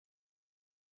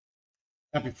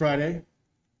Happy Friday.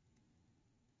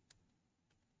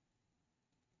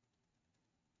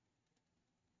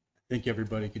 I think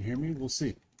everybody can hear me. We'll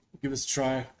see. Give us a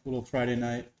try. A little Friday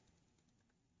night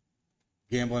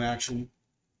gambling action.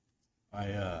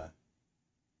 I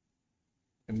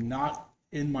am not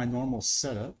in my normal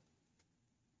setup,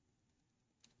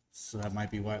 so that might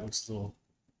be why it looks a little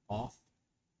off,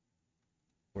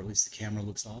 or at least the camera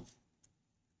looks off.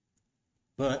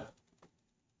 But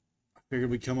I figured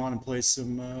we'd come on and play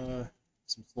some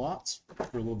slots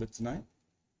for a little bit tonight.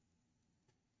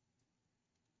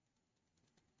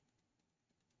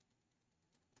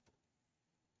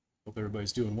 Hope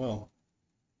everybody's doing well.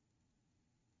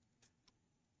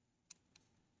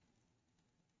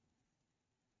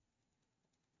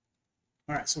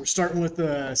 All right, so we're starting with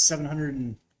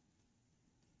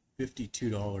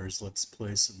 $752. Let's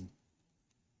play some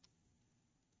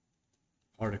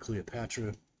Heart of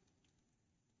Cleopatra.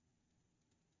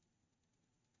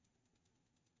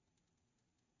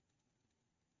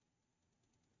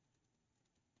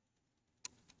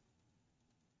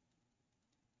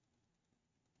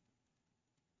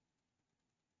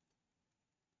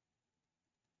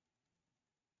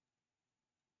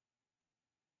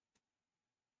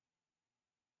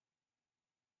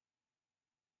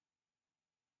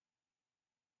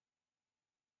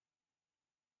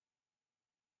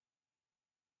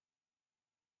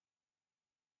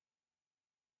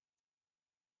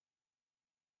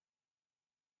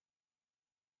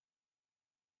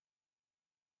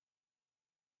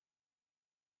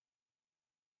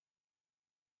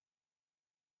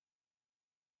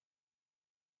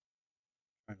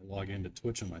 Trying to log into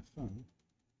Twitch on my phone.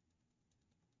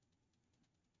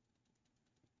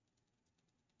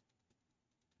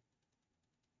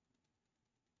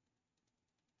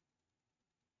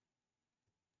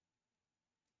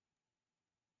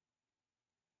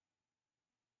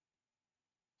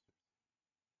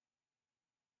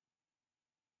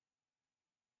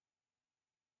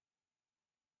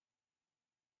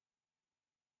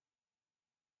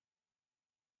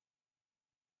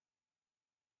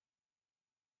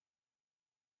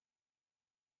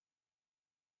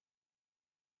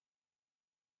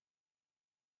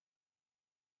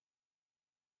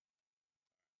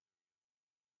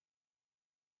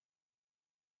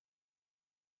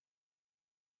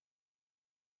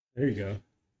 There you go.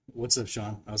 What's up,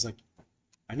 Sean? I was like,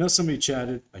 I know somebody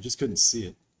chatted. I just couldn't see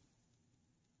it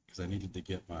because I needed to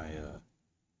get my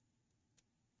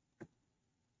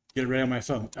get it right on my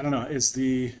phone. I don't know. Is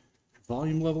the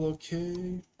volume level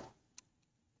okay?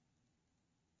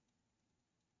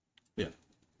 Yeah,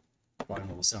 volume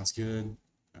level sounds good.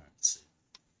 All right, let's see.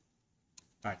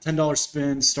 All right, $10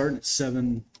 spin starting at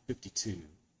 752.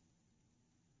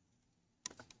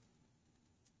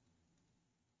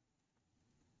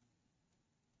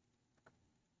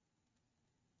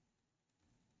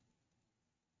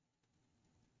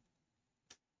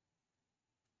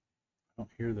 I don't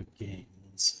hear the game.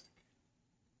 One sec.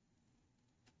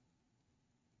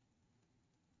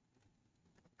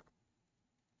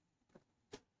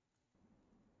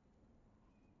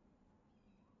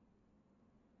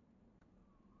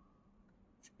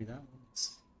 Should be that one. Let's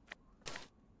see.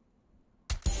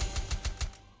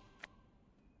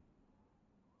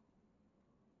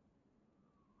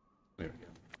 There we go.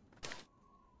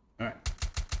 All right.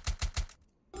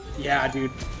 Yeah,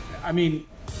 dude. I mean,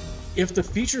 if the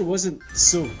feature wasn't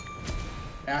so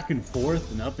back and forth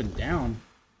and up and down,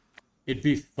 it'd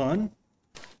be fun,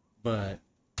 but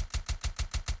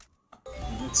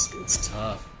it's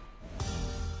tough.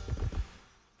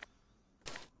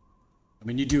 I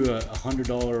mean, you do a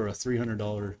 $100 or a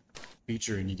 $300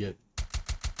 feature and you get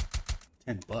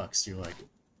 $10. You're like,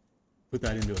 put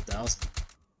that into 1,000.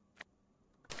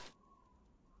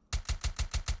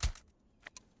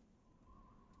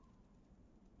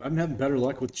 I'm having better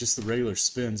luck with just the regular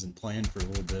spins and playing for a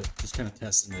little bit, just kind of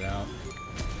testing it out.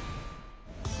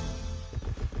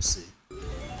 Let's see.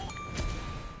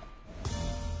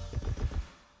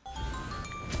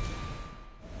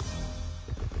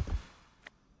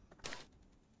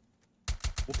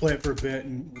 We'll play it for a bit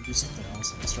and we'll do something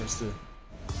else if it starts to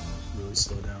really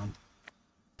slow down.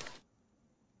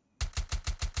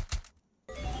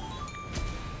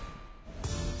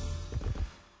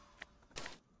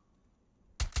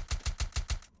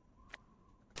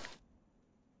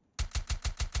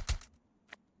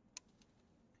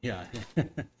 Yeah,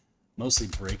 mostly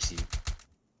breaks you.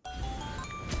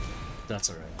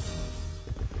 That's all right.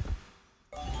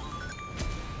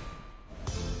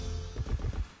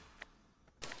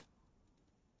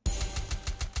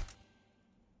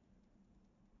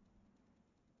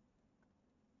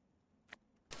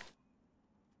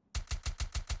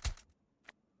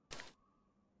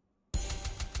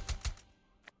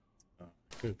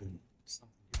 Could have been something.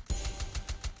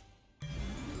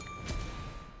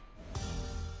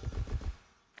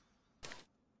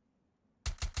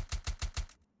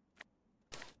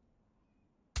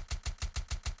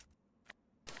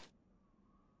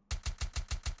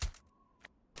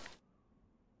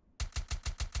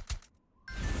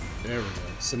 There we go.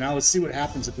 So now let's see what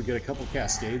happens if we get a couple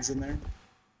cascades in there.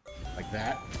 Like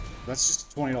that. That's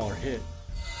just a $20 hit.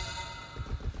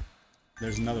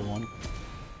 There's another one.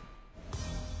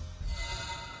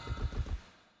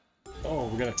 Oh,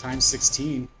 we got a times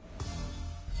 16.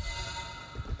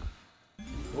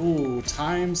 Oh,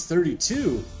 times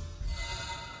 32.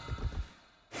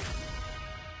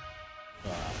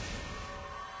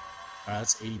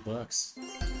 That's 80 bucks.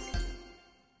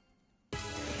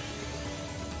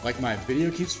 Like my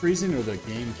video keeps freezing or the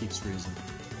game keeps freezing?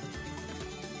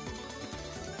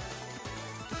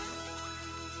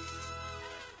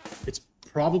 It's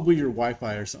probably your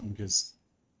Wi-Fi or something, because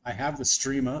I have the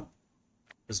stream up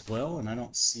as well and I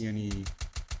don't see any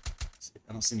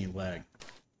lag.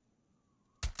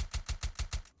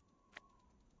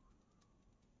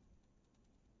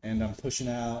 And I'm pushing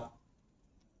out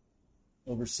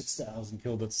over 6,000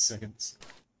 kilobits a second.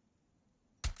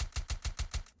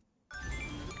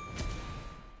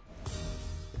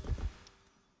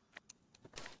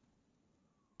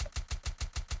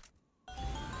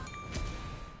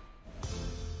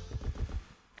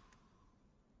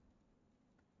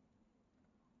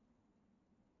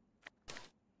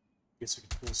 Guess we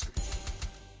can full screen.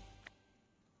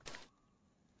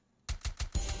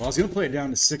 Well, I was gonna play it down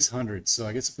to 600, so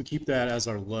I guess if we keep that as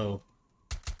our low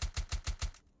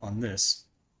on this.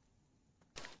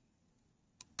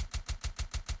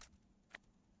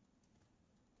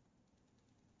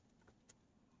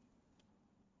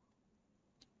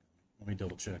 Let me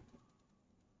double check.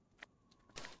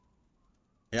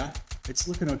 Yeah, it's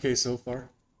looking okay so far.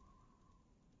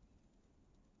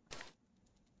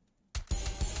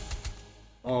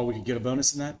 Oh, we could get a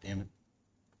bonus in that? Damn it.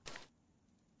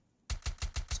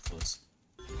 It's close.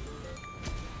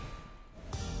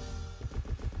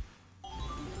 Alright,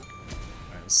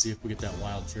 let's see if we get that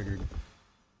wild triggered.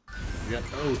 We got,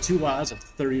 oh, 2 wilds, that's a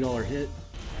 $30 hit.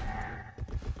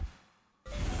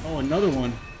 Oh, another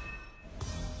one.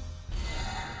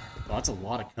 Oh, that's a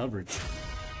lot of coverage.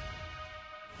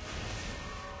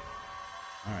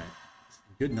 Alright.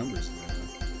 Good numbers.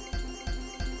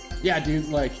 Yeah, dude,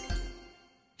 like,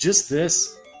 just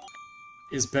this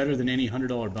is better than any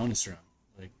 $100 bonus round.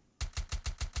 Like,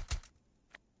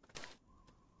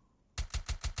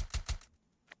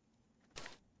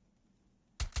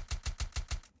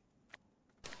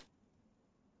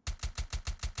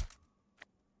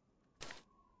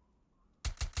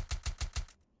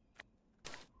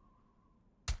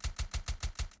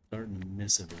 starting to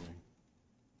miss everything.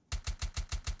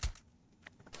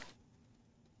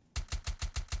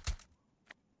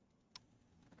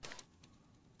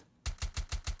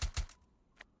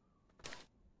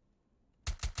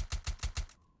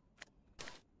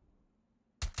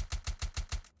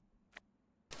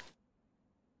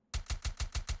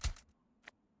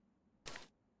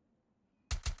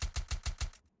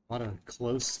 A lot of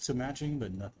close to matching,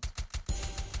 but nothing.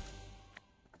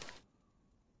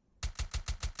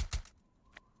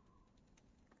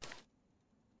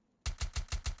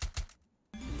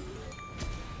 There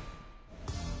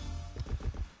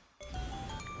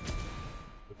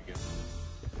we go.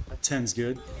 That 10's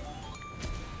good.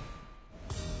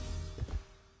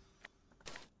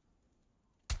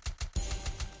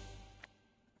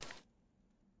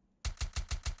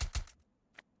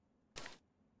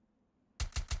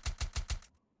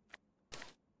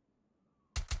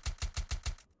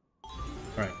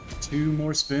 Alright, 2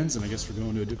 more spins, and I guess we're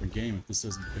going to a different game if this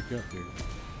doesn't pick up here.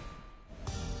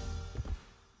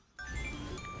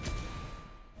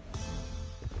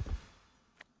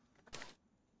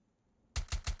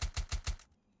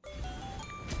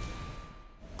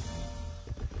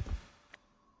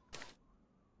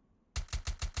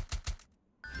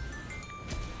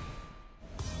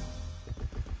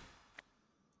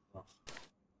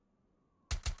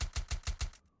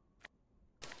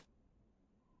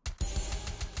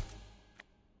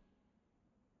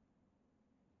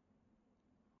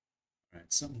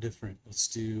 Alright, something different. Let's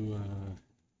do,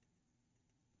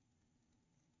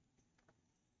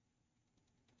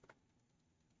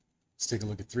 let's take a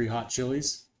look at 3 hot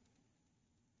chilies.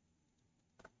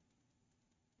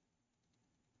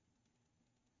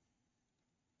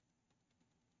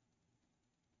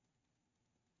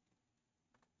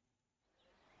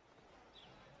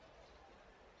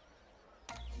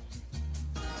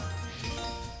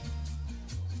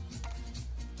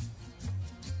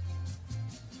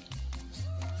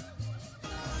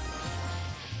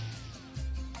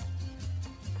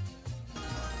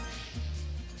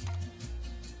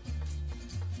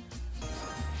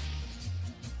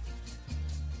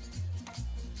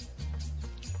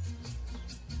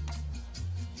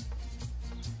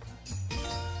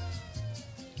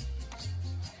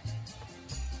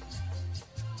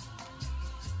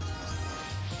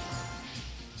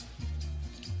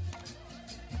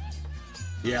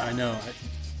 Yeah, I know.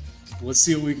 Let's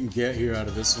see what we can get here out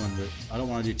of this one, but I don't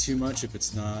want to do too much if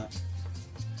it's not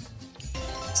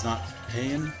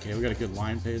paying. Okay, we got a good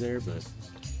line pay there, but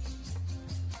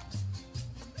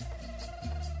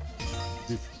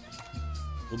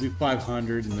we'll do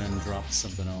 500 and then drop to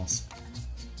something else.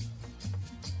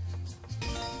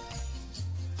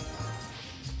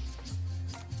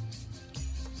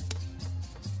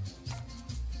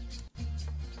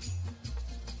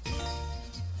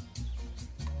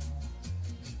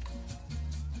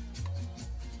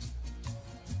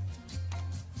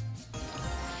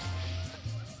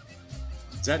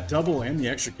 Is that double and the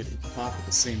extra could pop at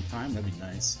the same time? That'd be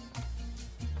nice.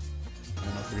 I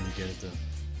don't know if we're gonna get it though.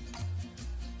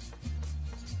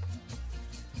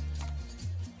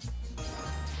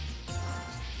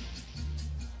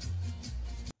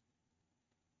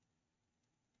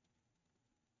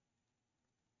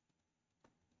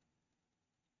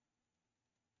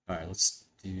 All right, let's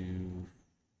do.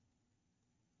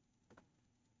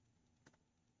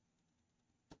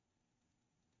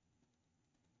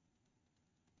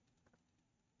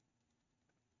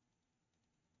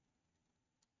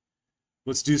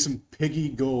 Let's do some piggy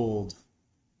gold.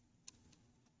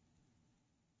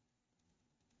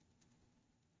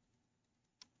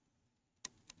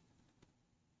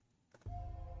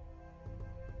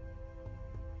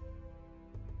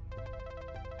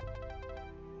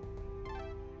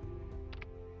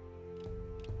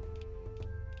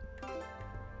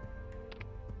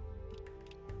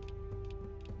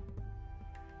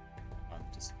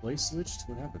 Display switched?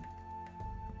 What happened?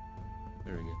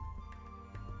 There we go.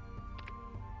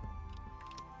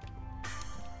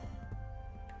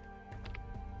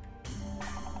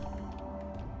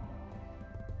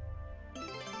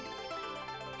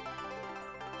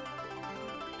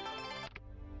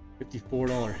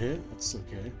 $54 hit? That's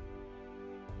okay.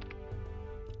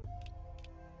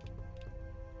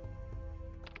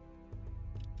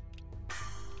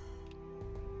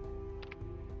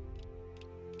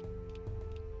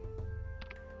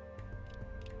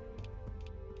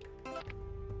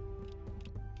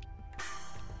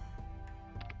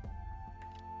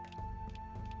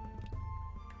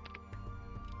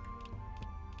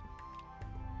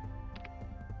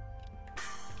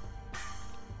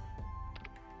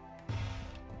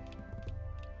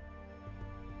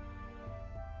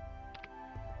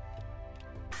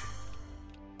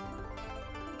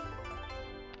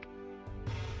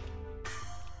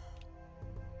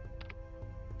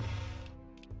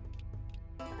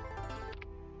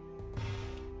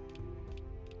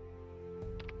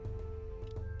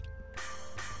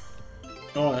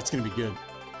 Oh, that's gonna be good.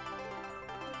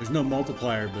 There's no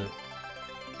multiplier, but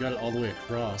you got it all the way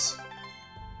across.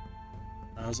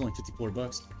 That was only 54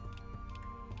 bucks.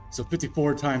 So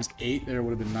 54 times 8 there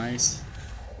would have been nice.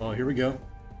 Oh, here we go.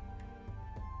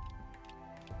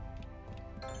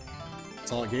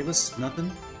 That's all it gave us? Nothing?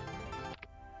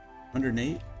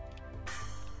 108?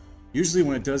 Usually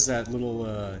when it does that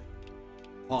little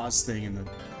pause thing in the...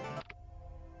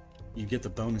 you get the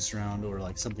bonus round or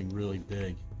like something really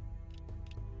big.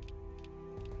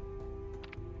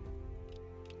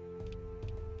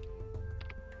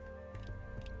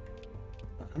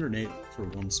 $108 for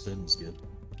one spin is good.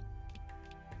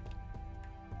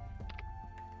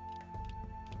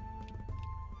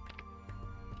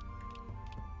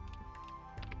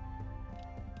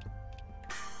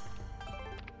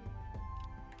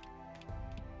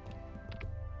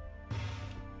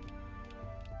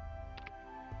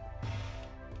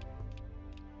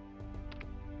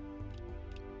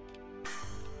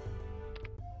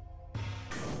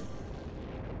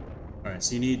 Alright,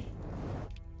 so you need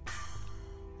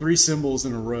 3 symbols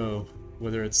in a row,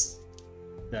 whether it's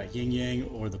that yin yang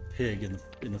or the pig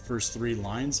in the first 3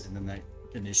 lines, and then that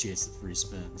initiates the 3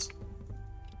 spins.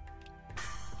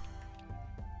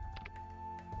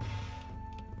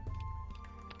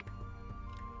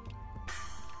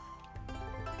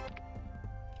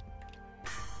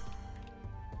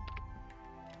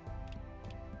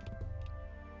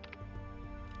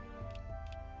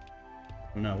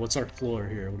 Oh no, what's our floor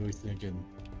here? What are we thinking?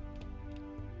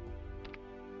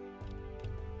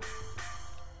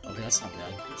 Okay, that's not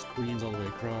bad. There's queens all the way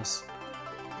across.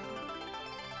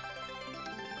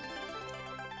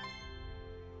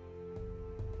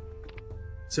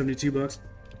 $72.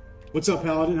 What's up,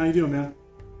 Paladin? How you doing, man?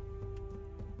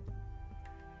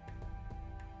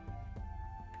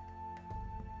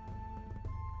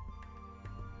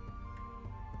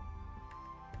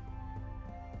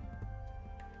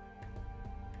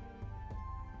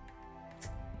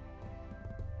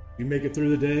 You make it through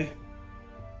the day?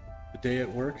 The day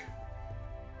at work?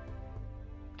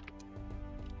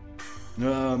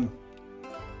 Well,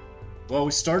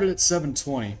 we started at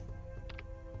 720.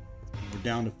 We're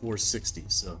down to 460,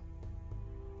 so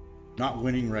not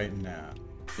winning right now.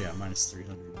 Yeah, minus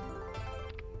 300.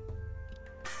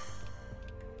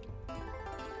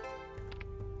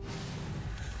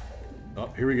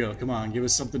 Oh, here we go. Come on, give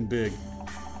us something big.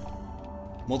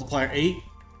 Multiplier 8?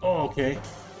 Oh, okay.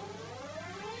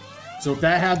 So if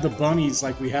that had the bunnies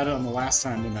like we had it on the last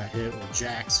time when that hit, or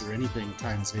jacks, or anything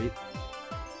times 8.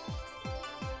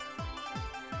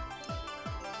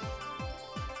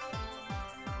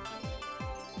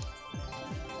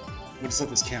 We'll just let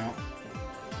this count.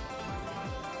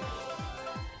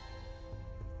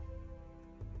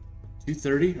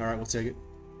 $230? Alright, we'll take it.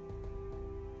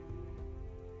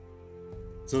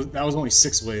 So that was only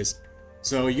 6 ways.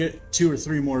 So you get 2 or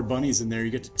 3 more bunnies in there,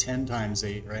 you get to 10 times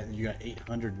 8, right? And you got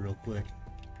 800 real quick.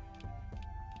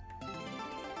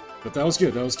 But that was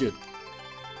good, that was good.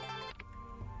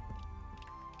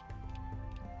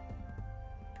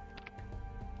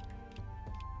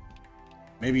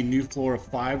 Maybe new floor of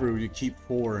 5, or would you keep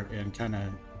 4 and kind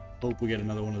of hope we get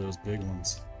another one of those big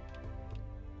ones?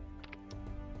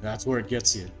 That's where it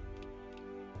gets you.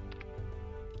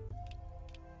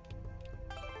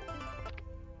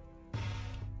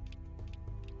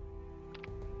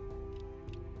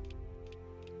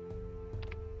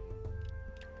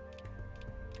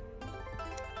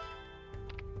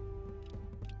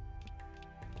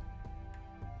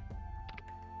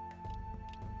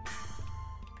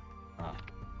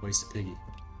 Waste a piggy.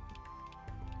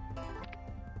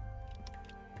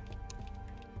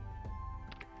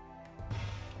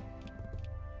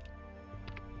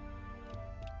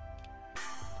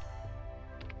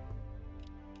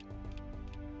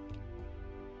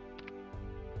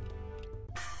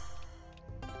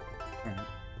 Alright,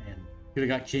 and could have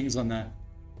got kings on that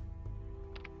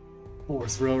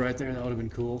 4th row right there. That would have been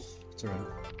cool. It's alright.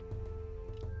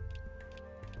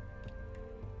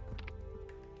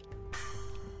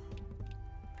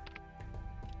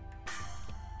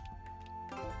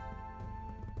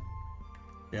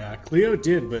 Yeah, Cleo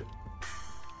did, but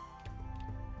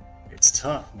it's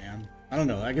tough, man. I don't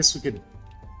know. I guess we could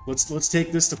let's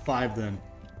take this to 5 then,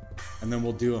 and then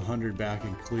we'll do 100 back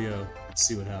in Cleo and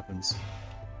see what happens.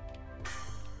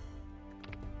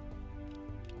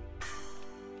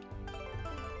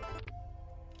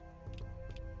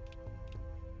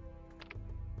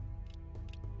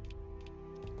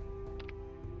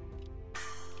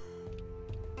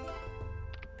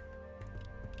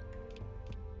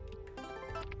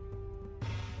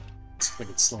 Like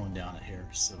it's slowing down a hair,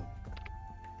 so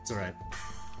it's alright.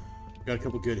 Got a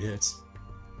couple good hits.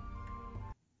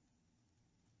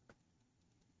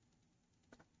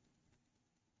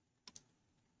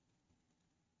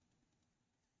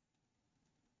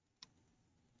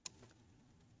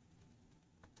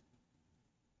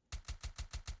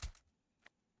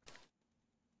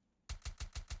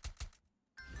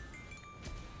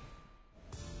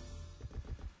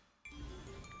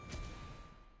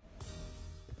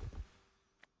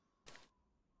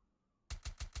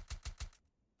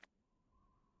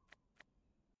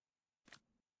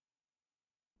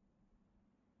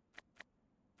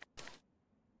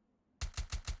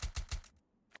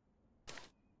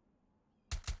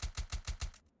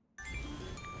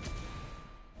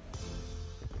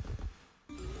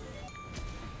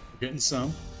 Getting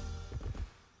some.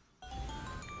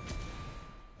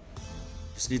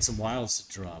 Just need some wilds to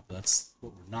drop. That's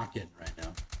what we're not getting right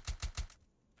now.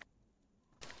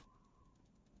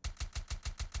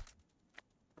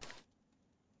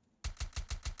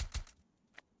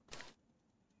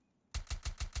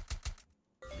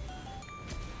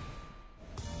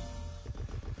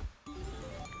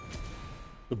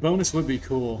 The bonus would be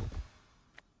cool.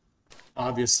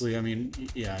 Obviously, I mean,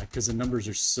 yeah, because the numbers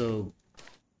are so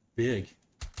big.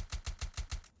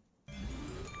 I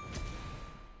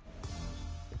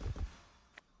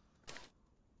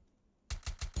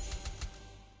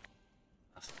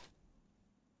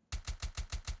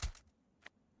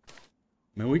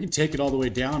mean, we can take it all the way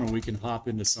down, or we can hop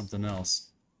into something else.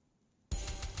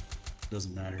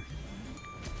 Doesn't matter.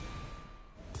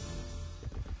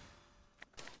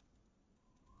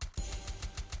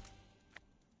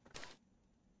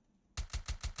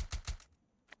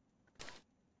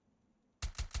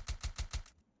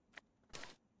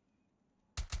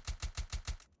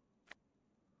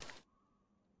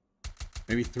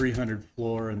 Maybe 300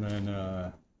 floor and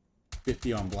then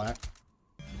 50 on black.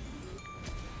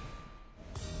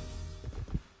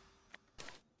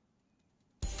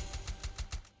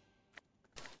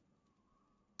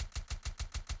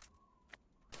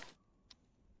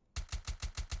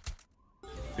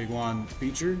 Big one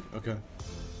feature? Okay.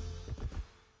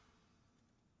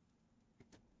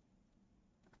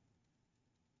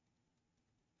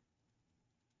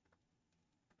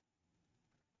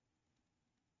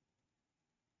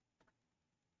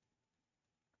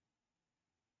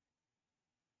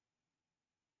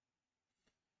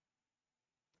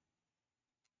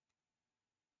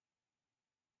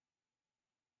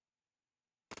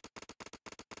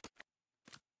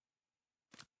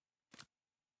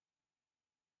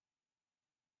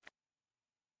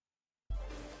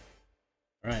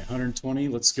 All right, 120.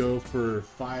 Let's go for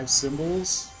 5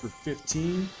 symbols for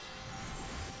 15.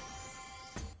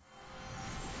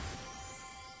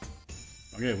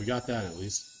 Okay, we got that at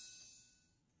least.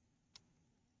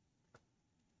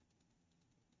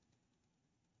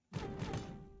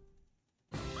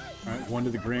 All right, 1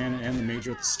 to the grand and the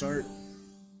major at the start.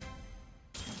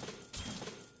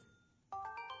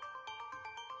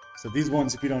 So these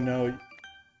ones, if you don't know,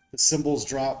 the symbols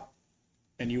drop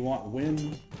and you want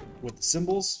win with the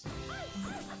symbols,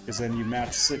 because then you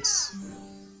match 6,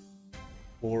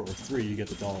 4, or 3, you get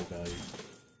the dollar value.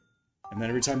 And then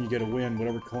every time you get a win,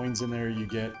 whatever coin's in there, you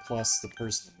get plus the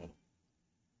person in the middle.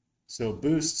 So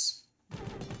boosts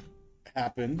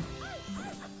happen.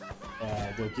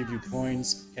 They'll give you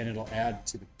coins, and it'll add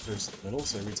to the person in the middle.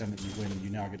 So every time that you win, you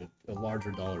now get a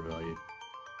larger dollar value.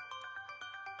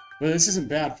 But this isn't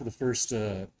bad for the first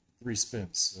 3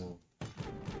 spins. So.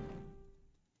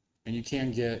 And you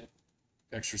can get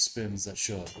extra spins that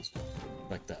show up as well,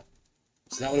 like that.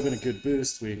 So that would have been a good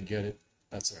boost. We didn't get it.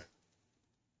 That's all right.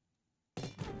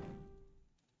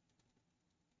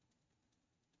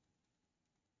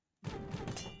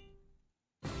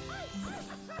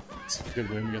 It's a good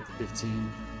win. We got the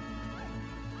 15.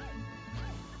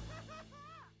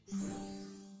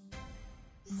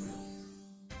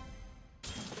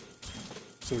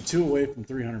 So we're 2 away from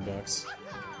 300 bucks.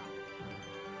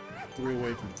 3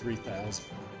 away from 3,000.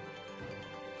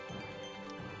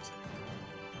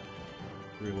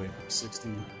 3 away from 60.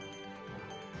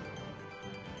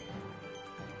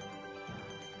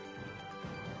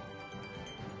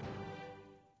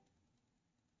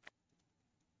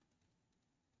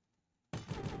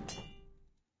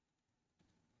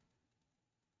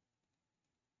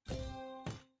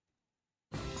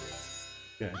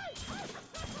 Okay.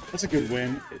 That's a good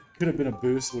win. It could have been a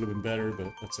boost, would have been better,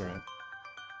 but that's alright.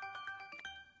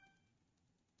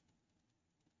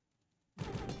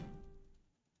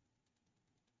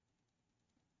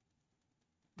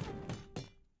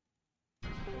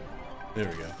 There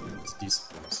we go. It's a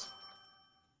decent boost.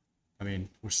 I mean,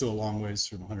 we're still a long ways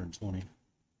from 120.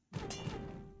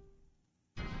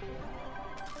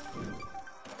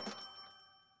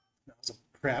 That was a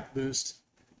crap boost.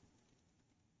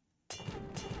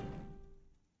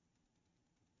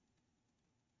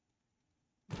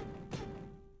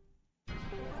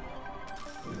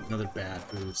 Another bad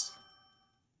boost.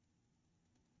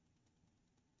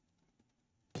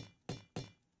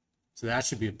 So that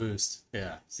should be a boost.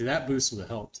 Yeah. See, that boost would have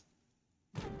helped.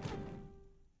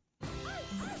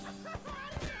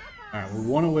 Alright, we're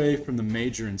 1 away from the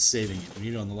major and saving it. We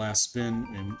need it on the last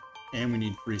spin, and we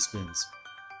need free spins.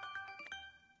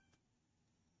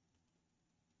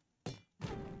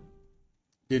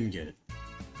 Didn't get it.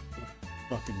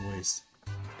 Fucking waste.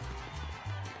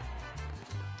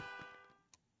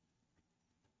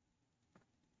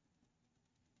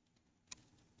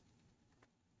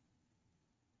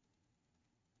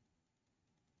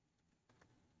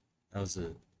 That was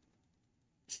a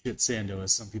shit sando,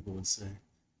 as some people would say.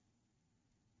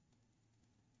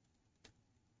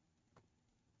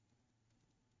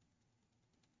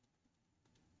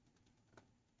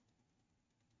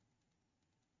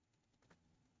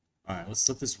 Alright, let's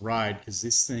let this ride, because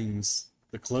these things,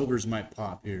 the clovers might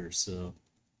pop here, so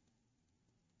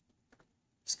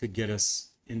this could get us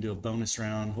into a bonus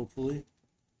round, hopefully.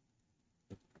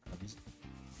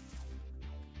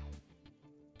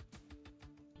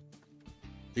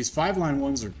 These 5-line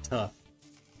ones are tough,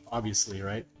 obviously,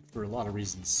 right? For a lot of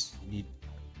reasons. You need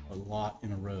a lot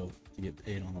in a row to get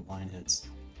paid on the line hits.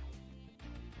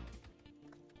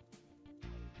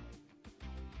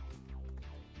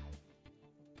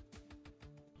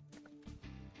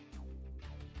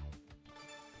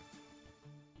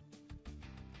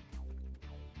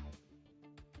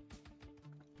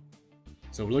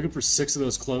 So we're looking for 6 of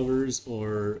those clovers,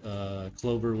 or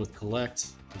clover with collect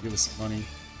to give us some money.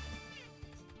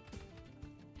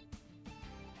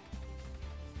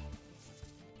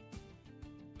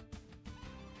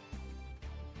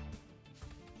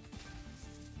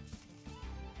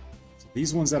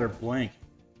 These ones that are blank,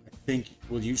 I think,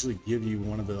 will usually give you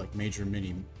one of the like major,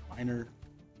 mini, minor,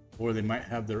 or they might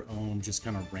have their own just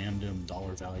kind of random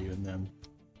dollar value in them.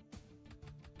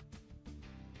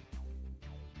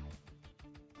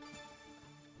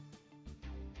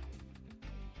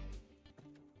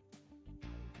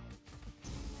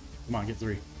 Come on, get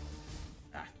 3.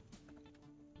 Ah.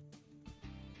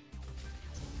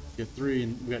 Get 3,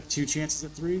 and we got 2 chances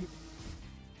at 3.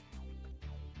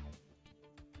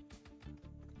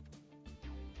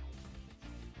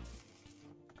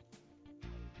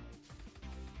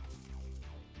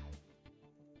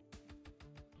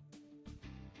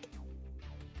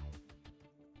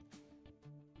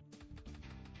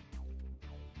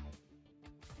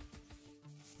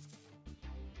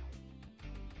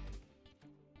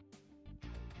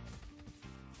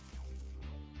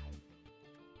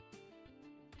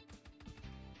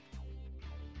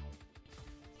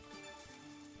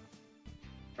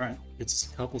 Gets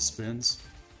us a couple spins.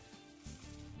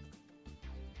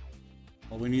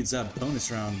 All we need is that bonus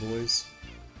round, boys.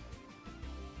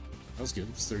 That was good.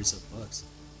 It was 37 bucks.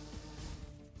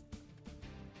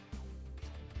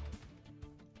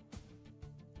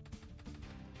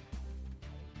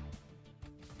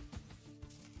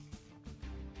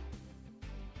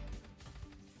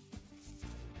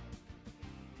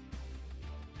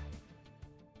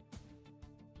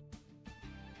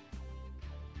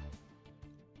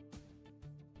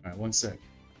 Alright, one sec.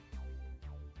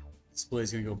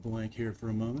 Display's gonna go blank here for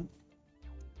a moment.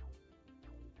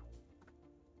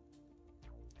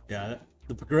 Yeah,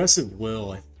 the progressive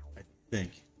will, I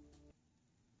think.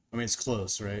 I mean, it's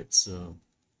close, right? So.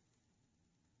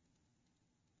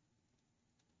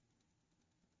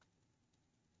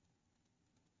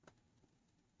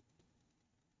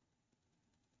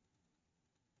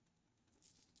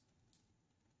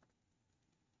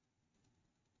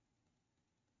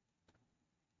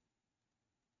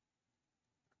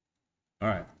 All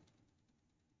right.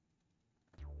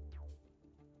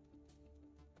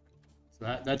 So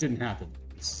that didn't happen.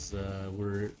 It's,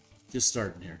 we're just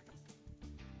starting here.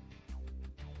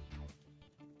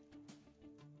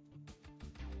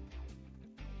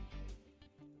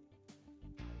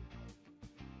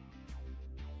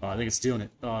 Oh, I think it's doing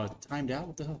it. Timed out?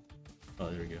 What the hell?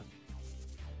 Oh, there we go.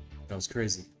 That was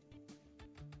crazy.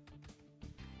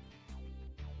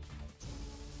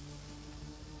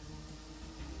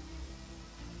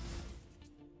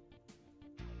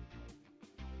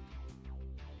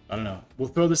 I don't know. We'll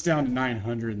throw this down to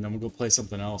 900, and then we'll go play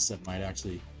something else that might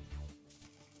actually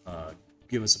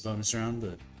give us a bonus round,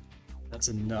 but that's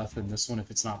enough in this one if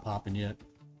it's not popping yet.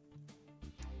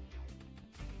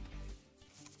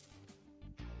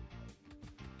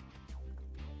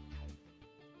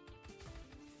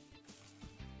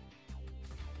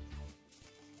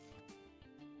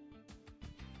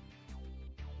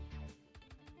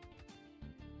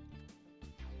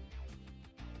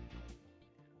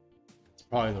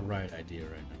 Probably the right idea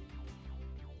right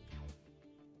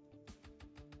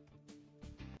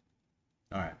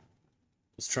now. Alright.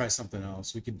 Let's try something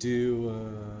else. We could do...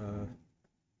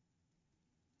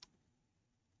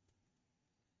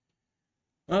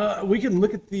 we can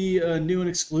look at the new and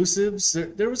exclusives.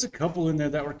 There was a couple in there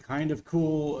that were kind of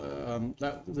cool.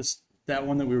 That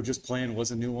one that we were just playing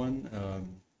was a new one.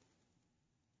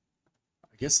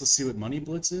 I guess let's see what Money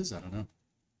Blitz is. I don't know.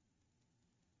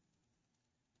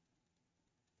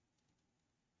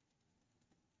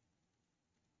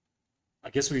 I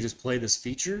guess we just play this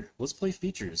feature. Let's play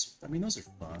features. I mean, those are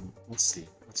fun. Let's see.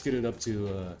 Let's get it up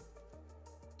to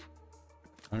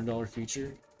 $100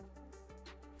 feature.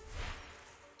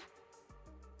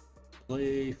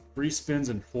 Play free spins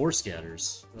and 4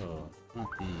 scatters. Oh, not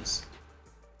these.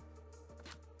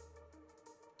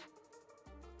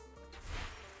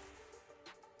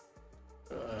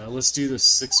 Let's do the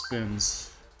 6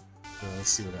 spins. Let's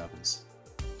see what happens.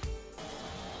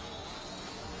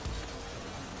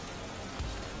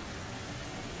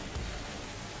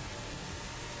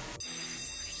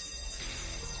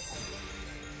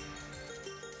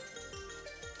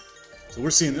 So we're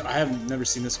seeing, I have never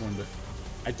seen this one, but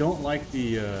I don't like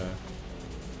the,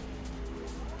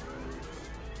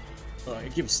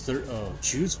 it gives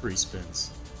choose free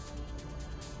spins.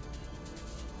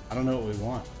 I don't know what we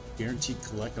want. Guaranteed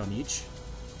collect on each.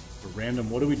 For random,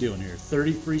 what are we doing here?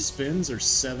 30 free spins or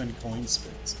 7 coin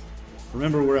spins?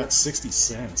 Remember, we're at 60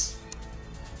 cents.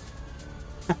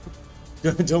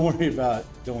 Don't worry about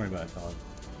it, dog.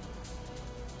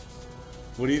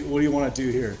 What do you want to do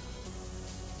here?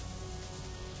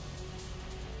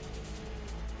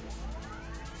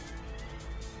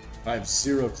 I have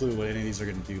zero clue what any of these are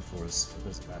going to do for us. It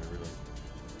doesn't matter, really.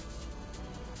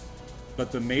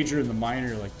 But the major and the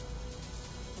minor, like,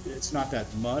 it's not that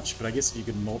much, but I guess if you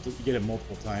could get it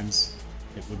multiple times,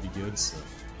 it would be good, so.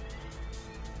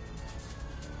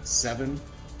 7.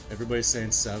 Everybody's saying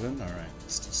 7. Alright,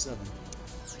 let's do 7.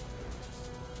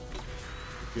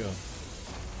 Go.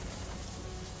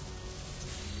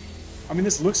 I mean,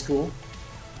 this looks cool.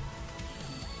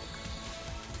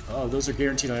 Oh, those are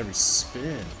guaranteed on every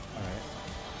spin. Alright.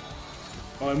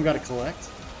 Oh, and we gotta collect?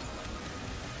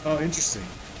 Oh, interesting.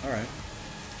 Alright.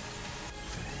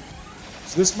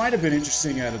 So this might have been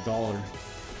interesting at $1.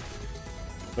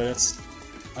 But it's...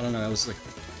 I don't know, that was like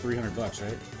 300 bucks,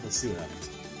 right? Let's see what happens.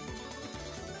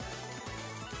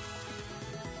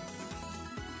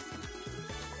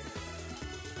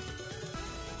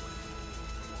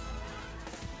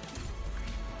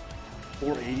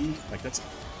 $4.80? Like, that's...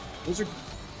 Those are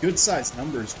good sized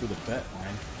numbers for the bet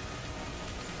line.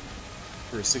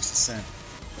 For a 60 cent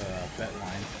bet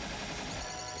line.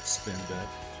 spin bet.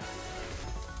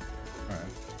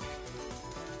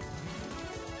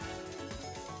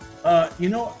 Alright. You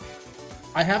know,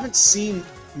 I haven't seen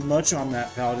much on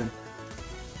that Paladin.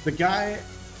 The guy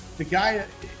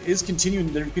is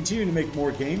continuing. They're continuing to make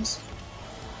more games,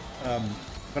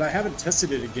 but I haven't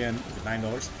tested it again.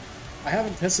 $9. I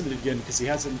haven't tested it again because he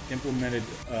hasn't implemented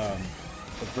a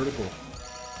vertical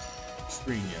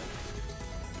screen yet.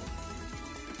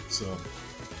 So,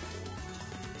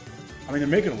 I mean, they're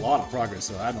making a lot of progress.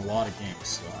 So adding a lot of games.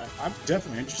 So I'm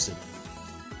definitely interested.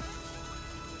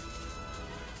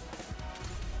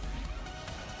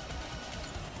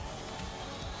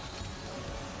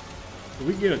 If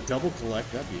we can get a double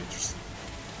collect, that'd be interesting.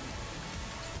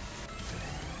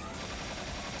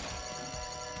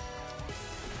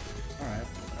 Alright,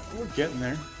 we're getting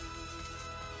there.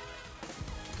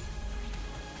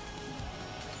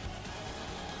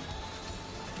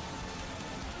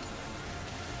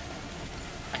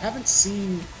 I haven't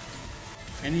seen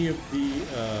any of the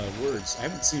words. I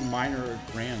haven't seen minor or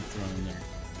grand thrown in there.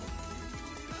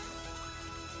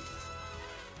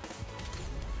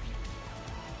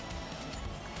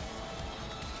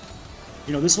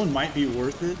 You know, this one might be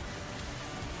worth it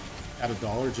at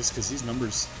 $1 just because these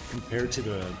numbers compared to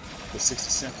the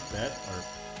 60-cent bet are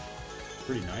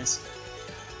pretty nice.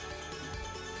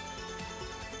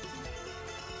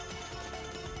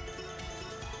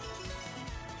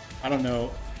 I don't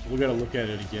know. We gotta look at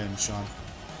it again, Sean.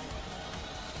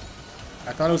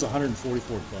 I thought it was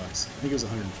 144 bucks. I think it was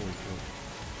 144.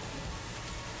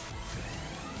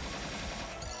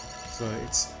 So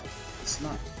it's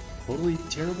not totally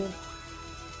terrible.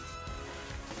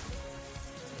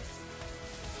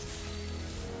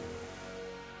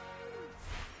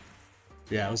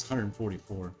 Yeah, it was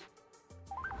 144.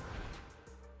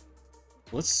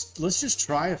 Let's just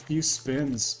try a few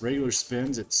spins, regular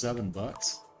spins at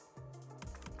 $7,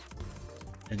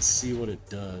 and see what it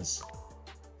does.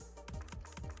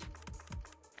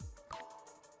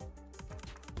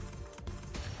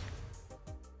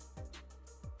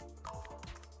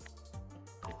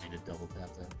 Didn't need to double tap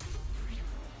that.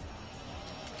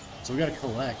 So we gotta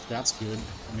collect. That's good.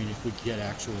 I mean, if we get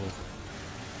actual,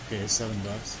 okay,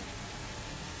 $7.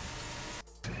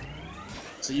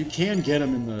 So you can get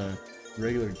them in the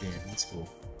regular game. That's cool.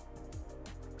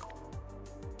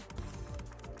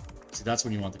 See, that's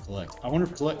when you want to collect. I wonder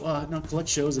if collect... no, collect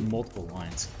shows in multiple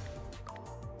lines.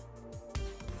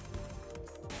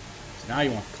 So now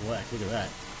you want to collect. Look at that.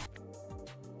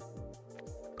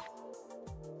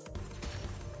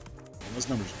 And those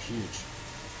numbers are huge.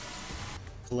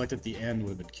 Collect at the end would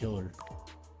have been killer.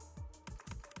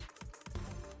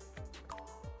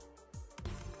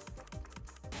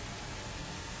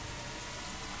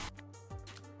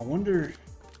 I wonder,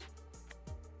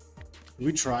 do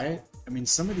we try it? I mean,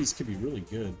 some of these could be really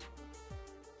good.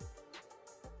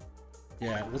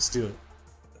 Yeah, let's do it.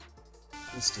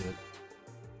 Let's do it.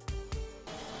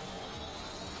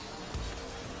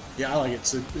 Yeah, I like it.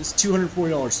 So it's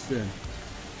 $240 spin.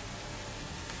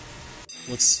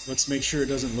 Let's make sure it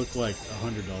doesn't look like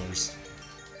 $100.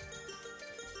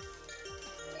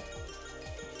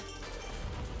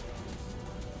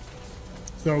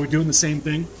 So are we doing the same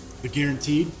thing? The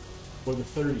guaranteed or the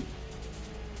 30?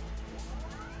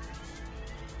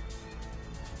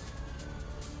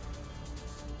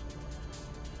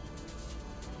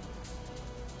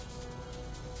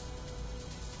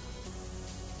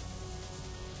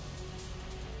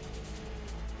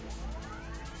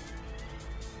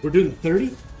 We're doing the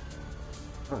 30?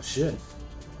 Oh shit.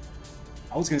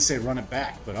 I was gonna say run it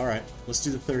back, but alright, let's do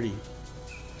the 30.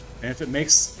 And if it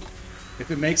makes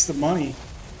the money,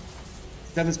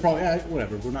 then it's probably, yeah,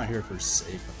 whatever. We're not here for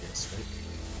sake, I guess,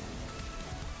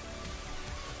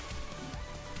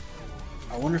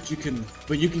 right? I wonder if you can,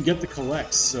 but you can get the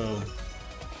collects, so,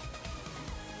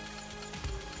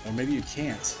 or maybe you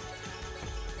can't.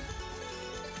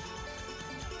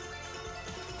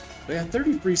 But yeah,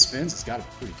 30 free spins has got to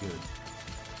be pretty good.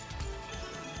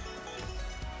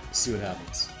 Let's see what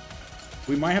happens.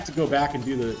 We might have to go back and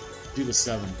do the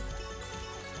 7.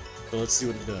 But let's see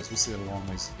what it does. We still got a long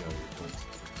ways to go here, folks.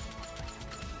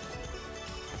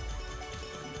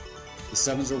 The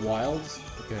 7s are wild?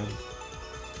 Okay.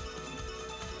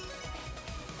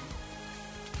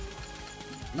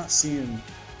 I'm not seeing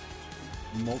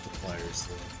multipliers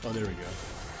though. Oh, there we go.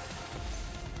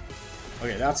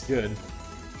 Okay, that's good.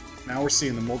 Now we're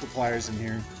seeing the multipliers in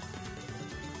here.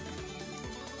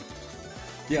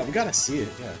 Yeah, we gotta see it,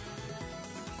 yeah.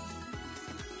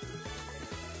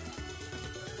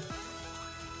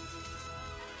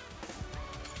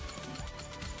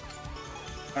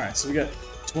 Alright, so we got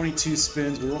 22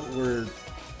 spins. We're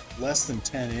less than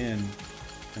 10 in,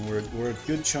 and we're a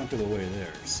good chunk of the way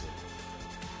there, so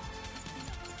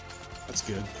that's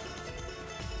good.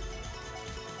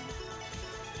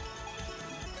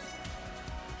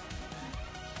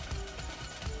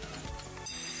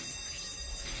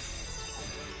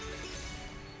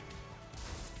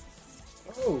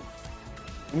 Oh,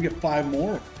 we get 5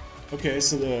 more. Okay,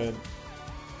 so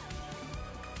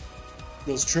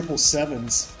those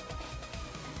 777s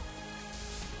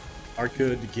are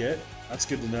good to get. That's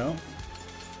good to know.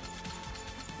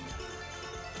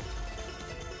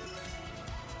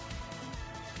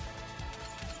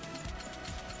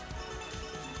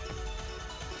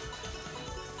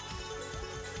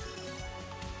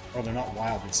 Oh, they're not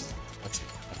wild.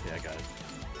 Okay, I got it.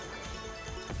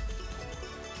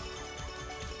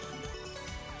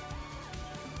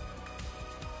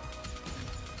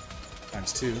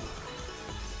 ×2.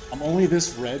 I'm only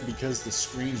this red because the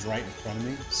screen's right in front of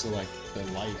me, so like the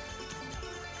light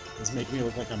is making me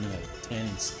look like I'm in a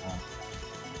tanning salon.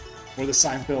 Or the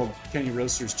Seinfeld Kenny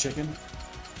Roaster's chicken.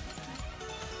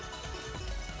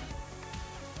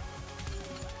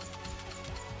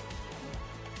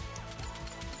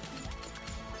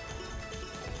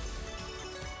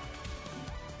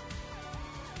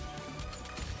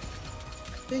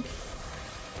 I think.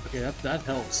 Okay, that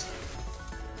helps.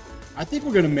 I think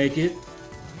we're gonna make it.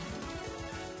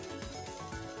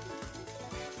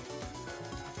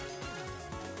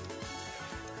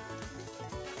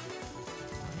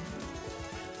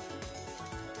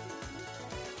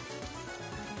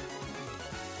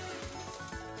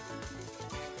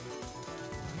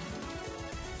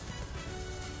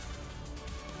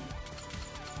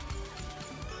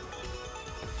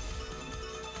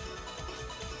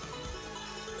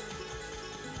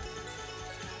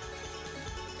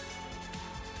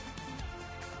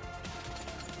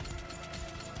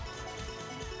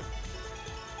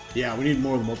 Yeah, we need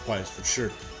more of the multipliers for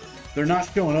sure. They're not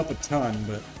showing up a ton,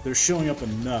 but they're showing up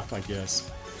enough, I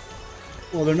guess.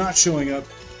 Well, they're not showing up.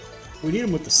 We need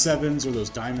them with the 7s or those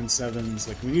diamond 7s.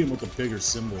 Like, we need them with a bigger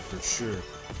symbol for sure.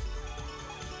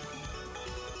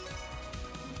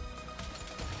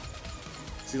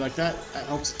 See, like that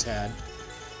helps a tad.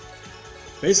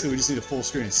 Basically, we just need a full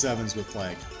screen of 7s with,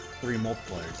 like, 3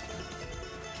 multipliers.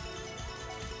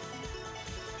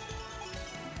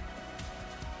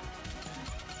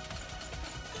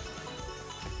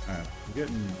 We're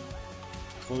getting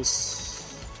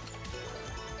close.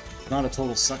 Not a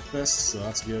total suck fest, so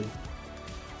that's good.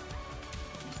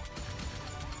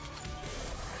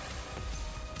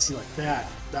 See, like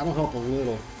that. That'll help a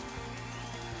little.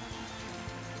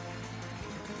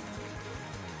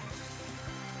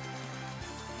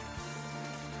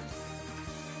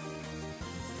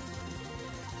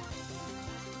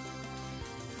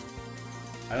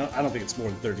 I don't think it's more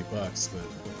than $30,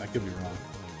 but I could be wrong.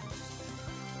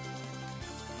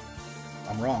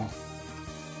 I'm wrong.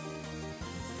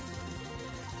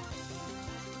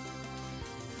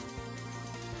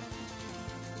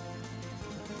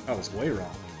 I was way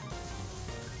wrong.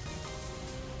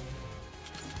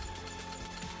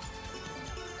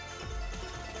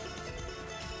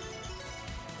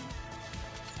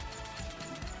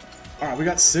 Alright, we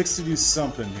got 6 to do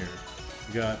something here.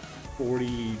 We got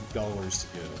 $40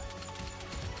 to go.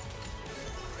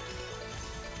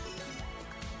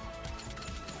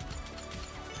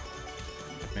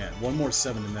 Man, one more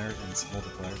 7 in there and some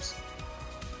multipliers.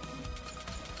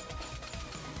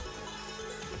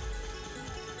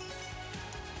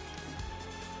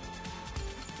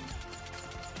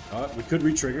 We could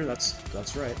re-trigger,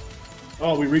 that's right.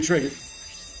 Oh, we re-triggered.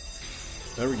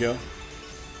 There we go.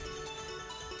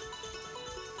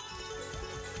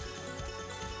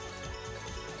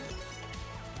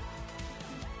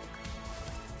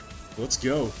 Let's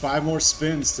go. 5 more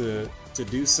spins to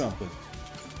do something.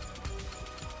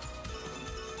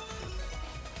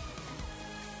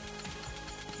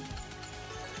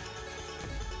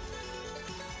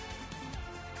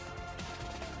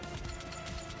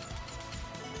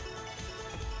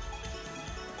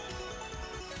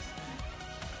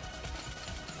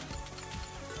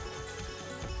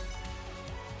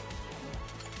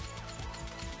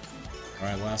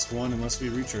 Alright, last one unless we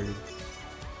re-triggered.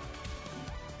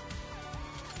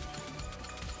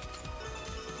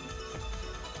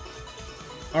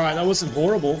 Alright, that wasn't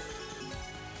horrible.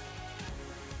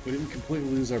 We didn't completely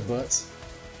lose our butts.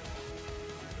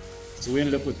 So we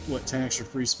ended up with, what, 10 extra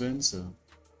free spins, so...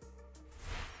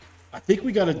 I think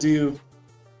we gotta do...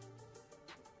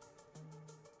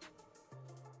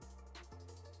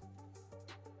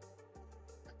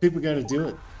 I think we gotta do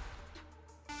it.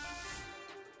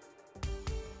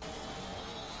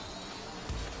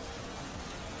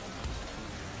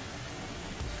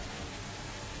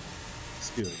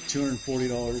 do it.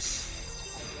 $240.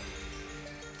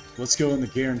 Let's go in the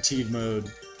guaranteed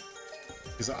mode.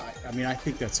 Because I mean, I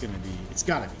think that's going to be, it's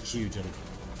got to be huge at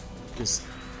this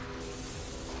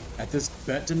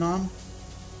bet denom.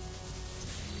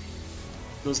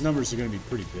 Those numbers are going to be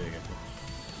pretty big, I think.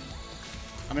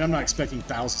 I mean, I'm not expecting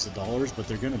thousands of dollars, but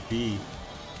they're going to be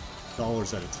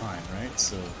dollars at a time, right?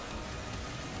 So.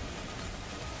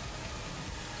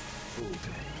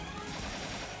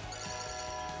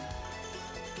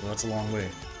 Well, that's a long way.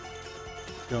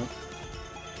 Don't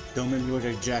make me look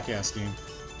like a jackass game.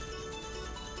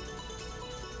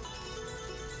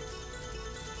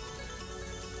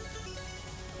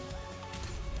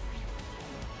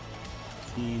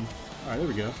 Alright, there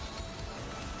we go.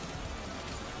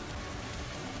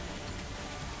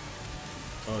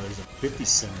 Oh, there's a 50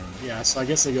 cent in. Yeah, so I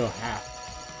guess they go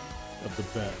half of the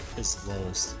bet is the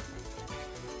lowest.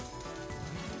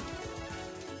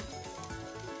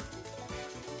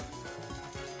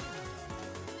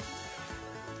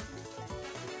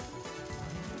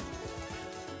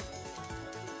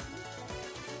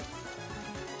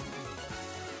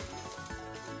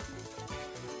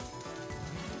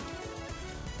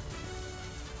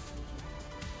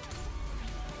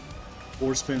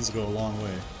 Four spins go a long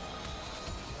way.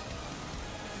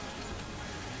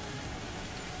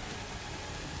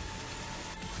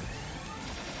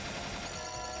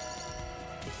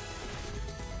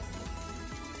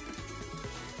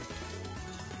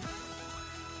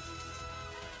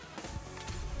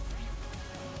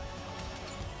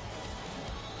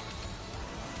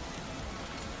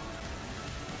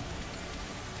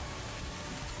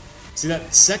 See,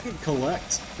 that second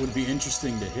collect would be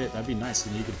interesting to hit. That'd be nice,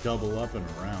 and you could double up and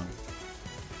around.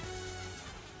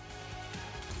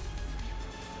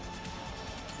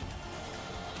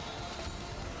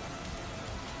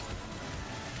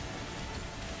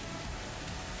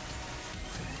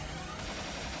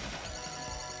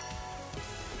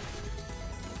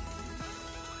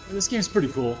 This game's pretty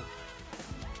cool.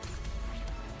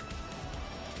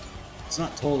 It's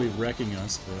not totally wrecking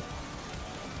us, but...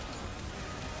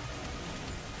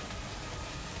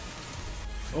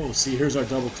 Oh, see, here's our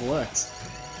double collect.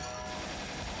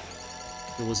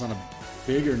 If it was on a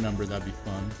bigger number, that'd be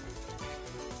fun.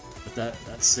 But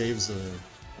that saves a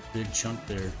big chunk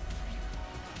there.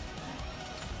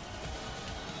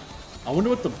 I wonder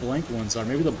what the blank ones are.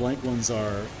 Maybe the blank ones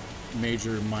are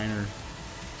major, minor.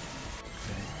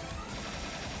 Okay.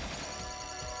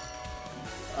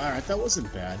 Alright, that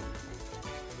wasn't bad.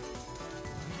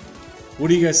 What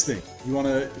do you guys think? You want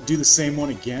to do the same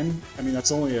one again? I mean,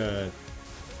 that's only a...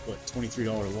 what,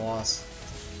 $23 loss.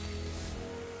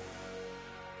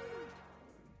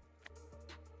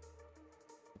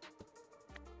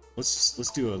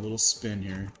 Let's do a little spin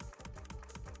here.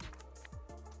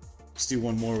 Let's do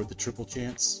one more with the triple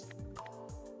chance.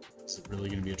 Is it really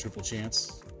gonna be a triple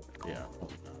chance? Yeah,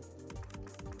 probably not.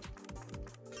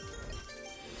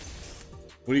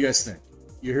 What do you guys think?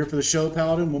 You're here for the show,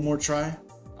 Paladin? One more try?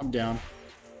 I'm down.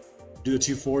 Do the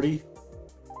 240.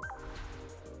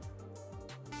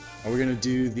 Are we gonna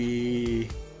do the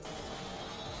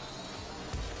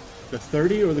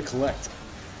 30 or the collect?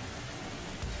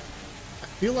 I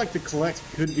feel like the collect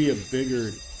could be a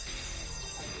bigger,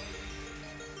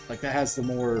 like that has the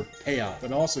more payout,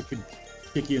 but also could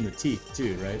kick you in the teeth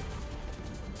too, right?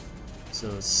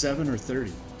 So 7 or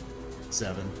 30?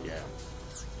 7, yeah.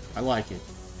 I like it.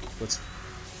 Let's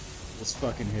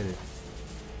fucking hit it.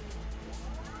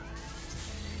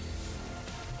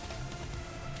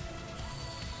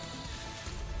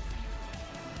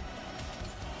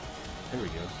 There we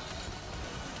go.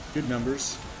 Good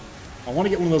numbers. I want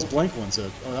to get one of those blank ones. Oh,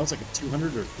 that was like a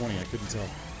 200 or 20. I couldn't tell.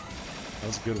 That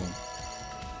was a good one.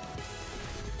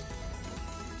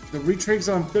 The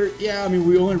retrigs on 30. Yeah, I mean,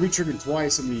 we only retriggered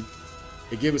twice, and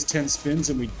it gave us 10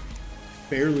 spins, and we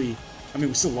barely. I mean,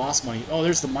 we still lost money. Oh,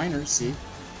 there's the minors. See?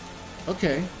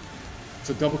 Okay.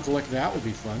 So double collect that would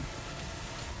be fun.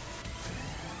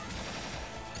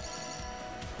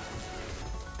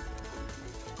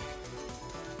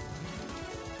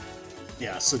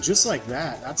 Yeah, so just like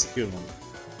that, that's a good one.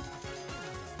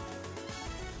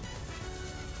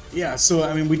 Yeah, so,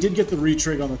 I mean, we did get the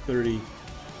retrig on the 30,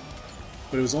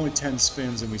 but it was only 10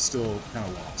 spins and we still kind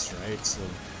of lost, right? So,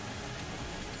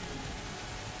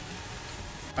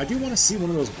 I do want to see one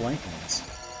of those blank ones.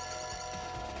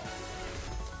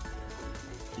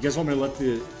 You guys want me to let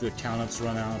the count-ups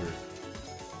run out, or...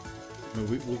 I mean,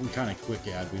 we can kind of quick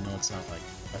add. We know it's not like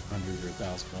 $500 or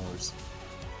 $1,000.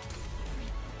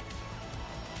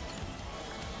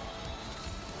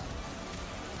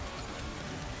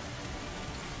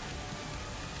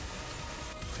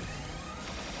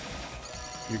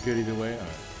 You're good either way? Alright.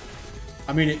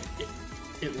 I mean,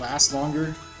 it lasts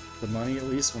longer, the money at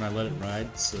least, when I let it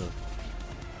ride, so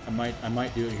I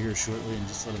might do it here shortly and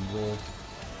just let them roll.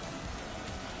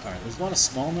 Alright, there's a lot of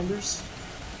small numbers,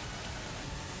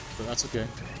 but that's okay.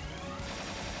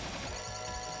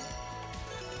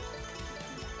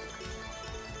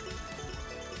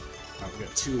 Alright, we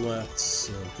got 2 left,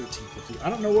 so 1350. I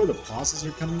don't know where the pauses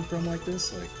are coming from like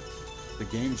this, like, the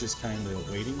game's just kind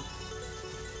of waiting.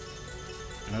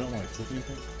 And I don't want to click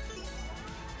anything.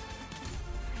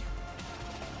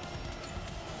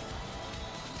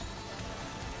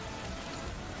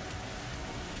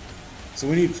 So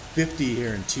we need 50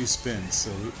 here in 2 spins,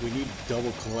 so we need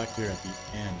double collect here at the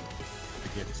end to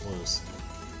get close.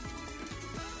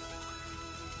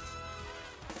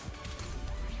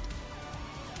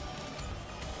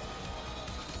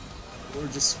 Or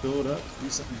just fill it up, do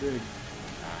something big.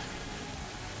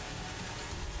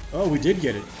 Oh, we did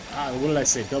get it. What did I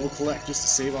say? Double collect just to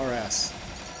save our ass.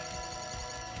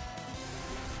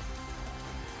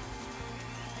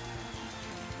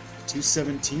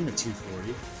 $217 or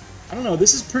 $240. I don't know.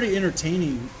 This is pretty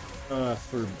entertaining for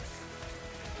for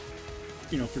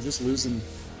just losing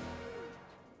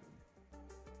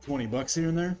 $20 here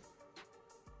and there.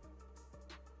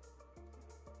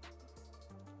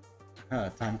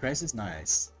 Time crisis,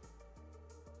 nice.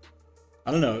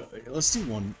 I don't know. Let's do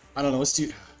one. I don't know. Let's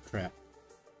do. Crap.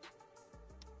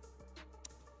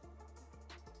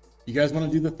 You guys want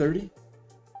to do the 30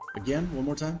 again? One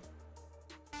more time.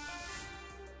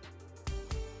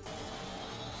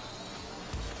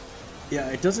 Yeah,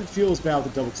 it doesn't feel as bad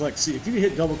with the double collect. See, if you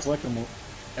hit double collect them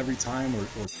every time or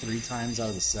 3 times out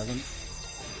of the 7,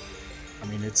 I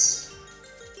mean, it's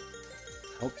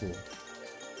helpful.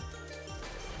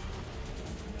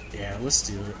 Yeah, let's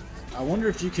do it. I wonder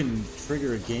if you can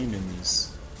trigger a game in these.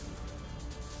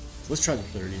 Let's try the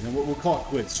 30, and then we'll call it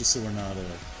quits just so we're not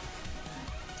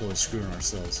totally screwing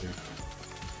ourselves here.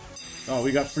 Oh,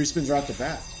 we got free spins right off the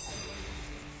bat.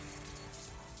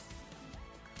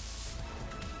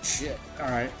 Shit.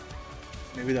 Alright.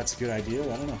 Maybe that's a good idea.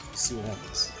 I don't know. Let's see what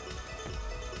happens.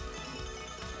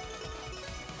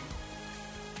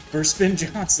 First spin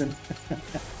Johnson.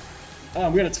 Oh,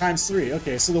 we got a ×3.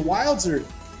 Okay, so the wilds are...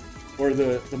 Or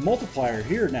the multiplier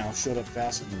here now showed up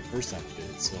faster than the first time it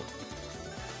did, so...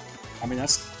 I mean,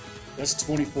 that's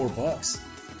 $24.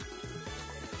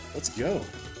 Let's go.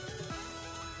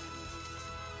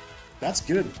 That's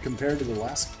good compared to the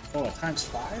last... Oh, a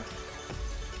 ×5?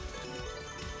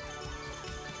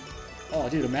 Oh,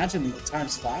 dude, imagine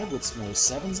 ×5 with some of those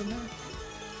 7s in there.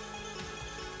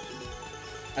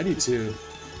 I do too.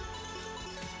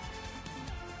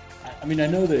 I mean, I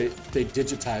know they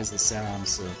digitize the sound,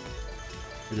 so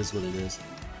it is what it is.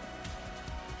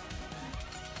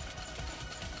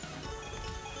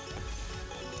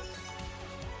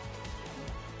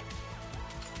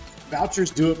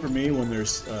 Vouchers do it for me when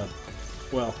there's,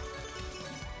 well,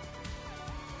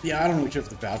 yeah, I don't really care for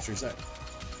the vouchers. I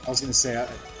was going to say,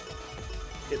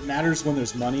 it matters when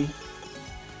there's money.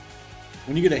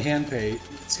 When you get a hand pay,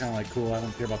 it's kind of like, cool, I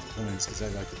don't care about the coins because I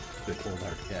like the cold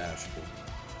hard cash. But...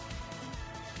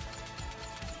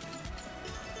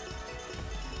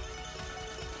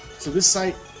 So this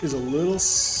site is a little,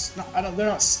 they're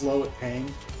not slow at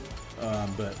paying,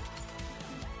 but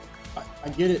I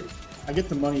get it. I get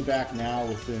the money back now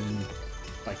within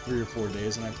like 3 or 4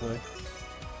 days when I play.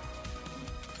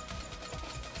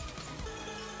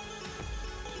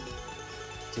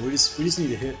 So we just need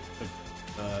to hit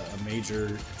a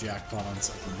major jackpot on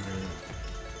something here and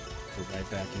go right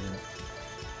back in it.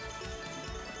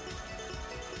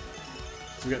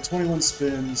 So we got 21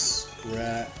 spins. We're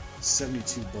at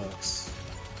 $72.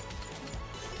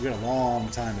 We got a long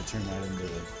time to turn that into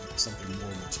something more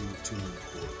than 200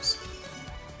 quarters,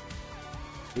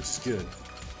 which is good.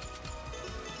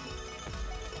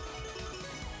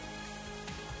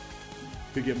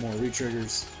 Could get more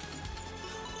retriggers.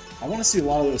 I want to see a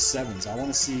lot of those 7s. I want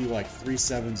to see like 3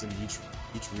 7s in each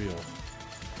reel.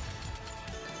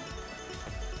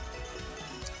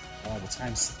 Oh, the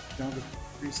times. No, the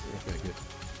 3. Okay, good.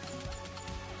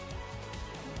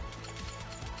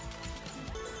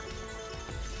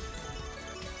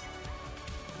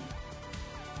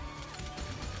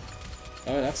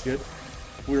 Oh, that's good.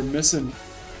 We were missing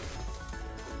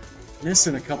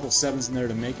a couple 7s in there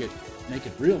to make it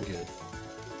real good.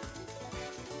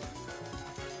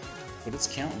 But it's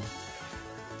counting.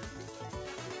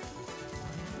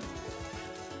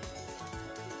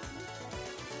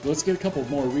 Let's get a couple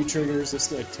more retriggers. Let's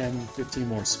get like 10, 15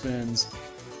 more spins.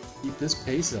 Keep this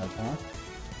pace up, huh?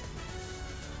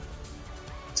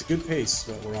 It's a good pace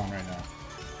that we're on right now.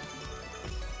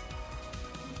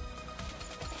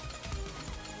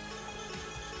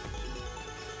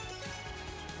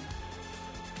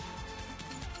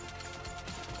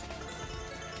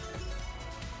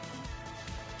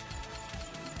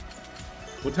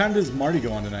 What time does Marty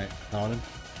go on tonight, Paladin?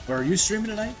 Or are you streaming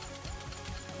tonight?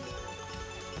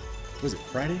 Was it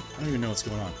Friday? I don't even know what's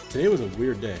going on. Today was a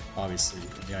weird day, obviously, in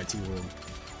the IT world.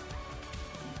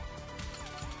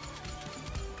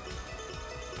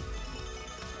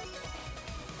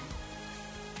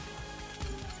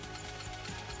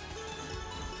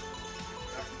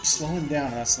 Slowing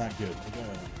down, that's not good. We got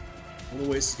a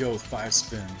little ways to go with 5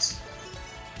 spins.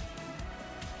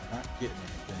 Not getting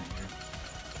anything here.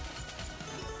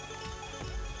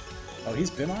 Oh,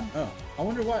 he's been on? Oh, I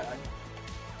wonder why.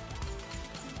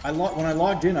 When I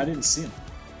logged in, I didn't see him.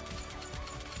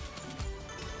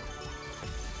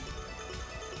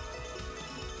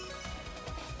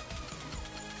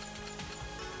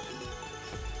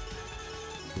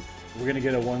 We're gonna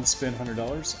get a 1 spin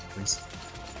 $100, please.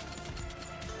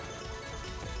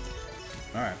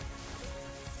 All right.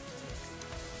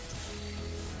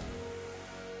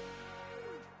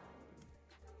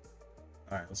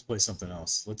 All right, let's play something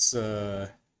else. Let's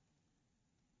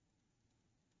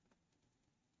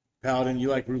Paladin, you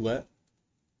like roulette?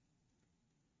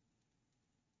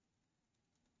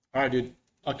 All right, dude.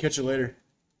 I'll catch you later.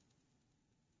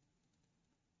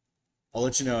 I'll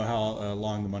let you know how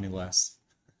long the money lasts.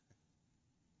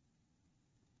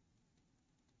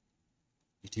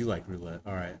 You do like roulette.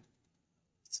 All right.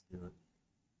 Let's do it.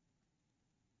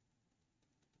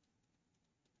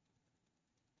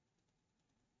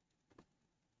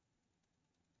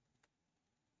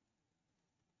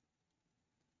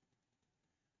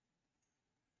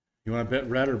 You want to bet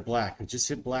red or black? We just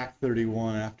hit black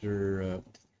 31 after...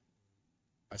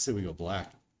 I said we go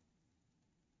black.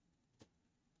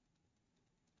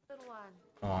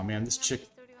 Oh man, this chick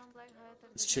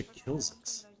kills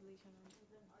us.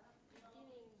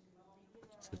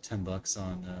 So $10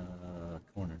 on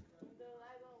corner.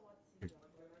 Here.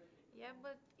 Yeah,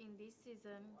 but in this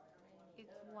season,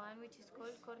 it's one which is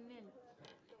called Cornell.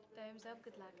 Time's up,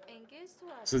 good luck. And guess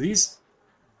what? So this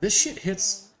shit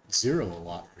hits 0 a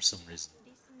lot for some reason.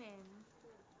 This man,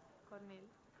 Cornell.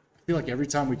 I feel like every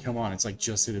time we come on, it's like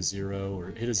just hit a 0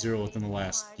 or hit a 0 within the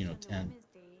last, 10.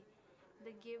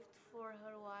 The gift for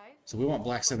her wife. So we want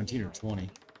black 17 or 20.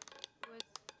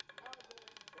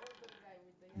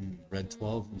 Red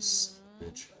 12 is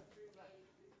bitch.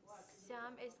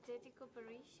 Some aesthetic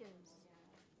operations.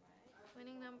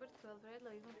 Winning number 12, red,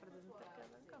 low even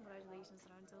congratulations,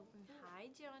 rounds open. Hi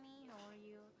Johnny, how are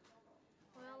you?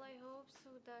 Well, I hope so,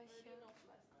 Dasha.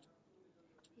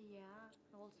 Yeah,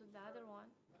 also the other one.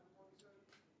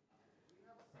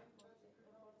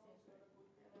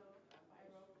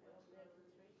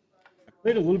 I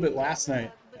played a little bit last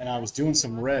night, and I was doing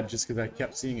some red just because I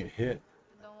kept seeing it hit.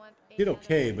 Did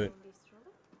okay, but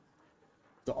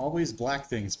the always black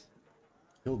things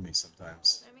killed me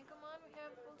sometimes. I mean, come on, we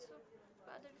have also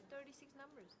other 36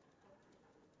 numbers.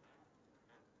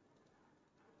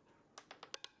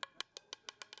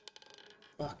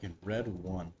 Fucking red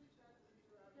 1.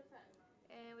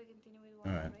 And we continue with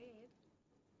one Alright. red.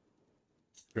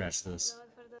 Scratch this.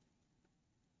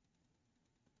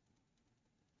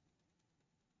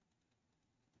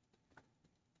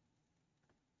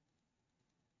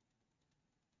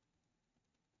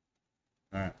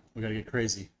 Alright, we gotta get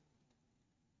crazy.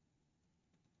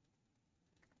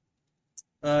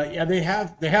 Yeah, they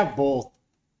have both.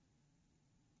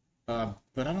 But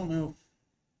I don't know.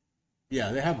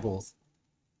 Yeah, they have both.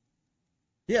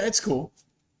 Yeah, it's cool.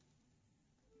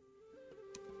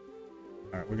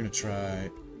 Alright, we're gonna try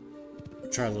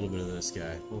a little bit of this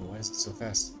guy. Oh, why is it so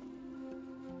fast?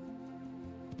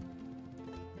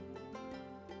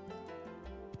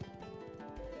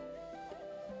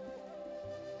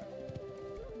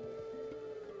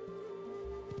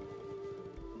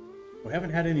 We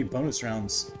haven't had any bonus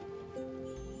rounds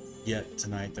yet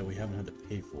tonight that we haven't had to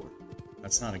pay for.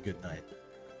 That's not a good night.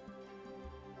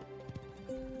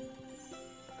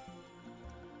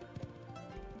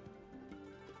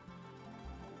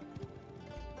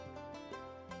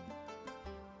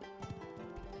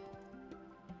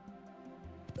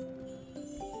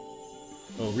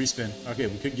 Oh, respin. Okay,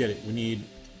 we could get it. We need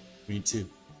 2.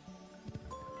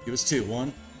 Give us 2.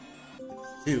 1,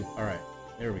 2. All right,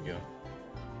 there we go.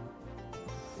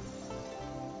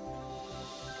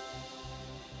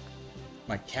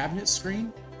 My cabinet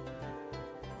screen?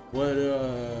 What,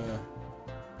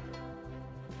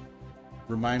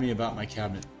 remind me about my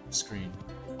cabinet screen.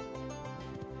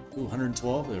 Ooh,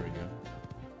 112? There we go.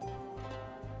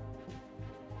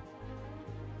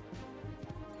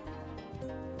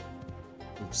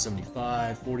 Ooh,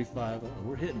 75, 45. Oh,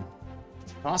 we're hitting.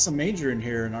 Toss a major in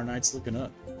here and our night's looking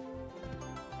up.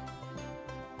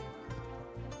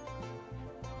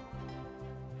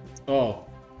 Oh.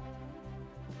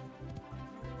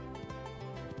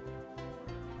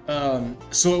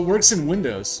 So it works in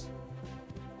Windows.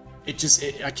 I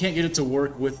can't get it to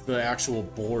work with the actual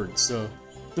board. So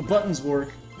the buttons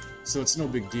work, so it's no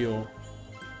big deal.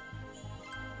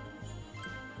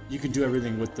 You can do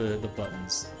everything with the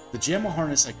buttons. The JAMA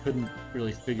harness I couldn't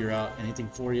really figure out anything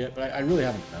for yet, but I really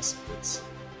haven't messed with it.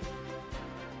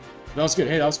 That was good.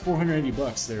 Hey, that was 480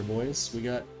 bucks there, boys. We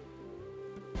got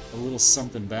a little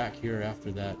something back here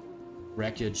after that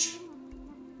wreckage.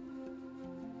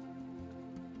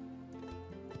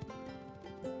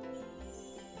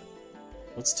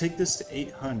 Let's take this to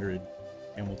 800,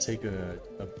 and we'll take a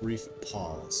brief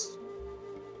pause.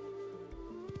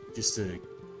 Just to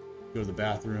go to the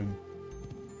bathroom,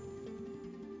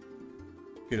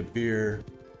 get a beer,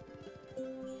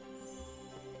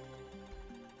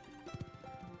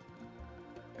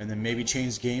 and then maybe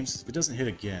change games. If it doesn't hit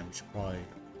again, we should probably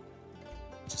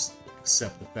just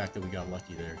accept the fact that we got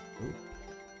lucky there. Ooh.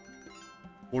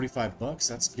 45 bucks,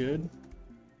 that's good.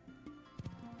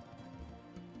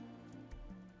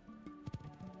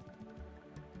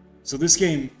 So this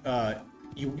game,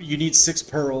 you need 6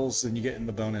 pearls, and you get in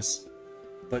the bonus.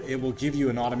 But it will give you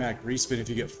an automatic respin if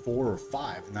you get 4 or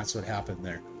 5, and that's what happened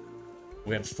there.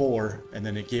 We had 4, and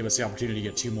then it gave us the opportunity to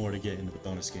get 2 more to get into the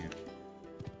bonus game.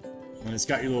 And it's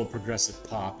got your little progressive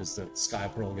pop as the sky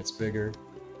pearl gets bigger.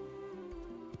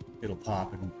 It'll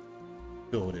pop and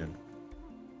fill it in.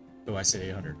 Oh, I said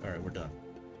 800. Alright, we're done.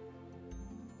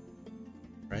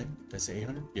 Right? Did I say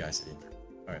 800? Yeah, I said 800.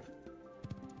 Alright.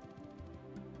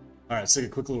 Alright, let's take a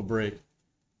quick little break.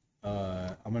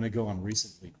 I'm going to go on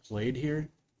recently played here.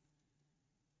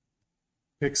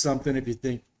 Pick something if you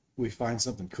think we find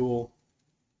something cool.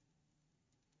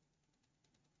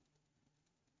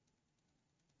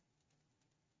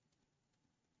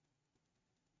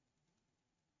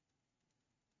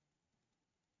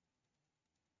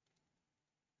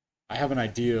 I have an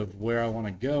idea of where I want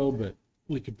to go, but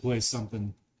we could play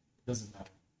something. It doesn't matter.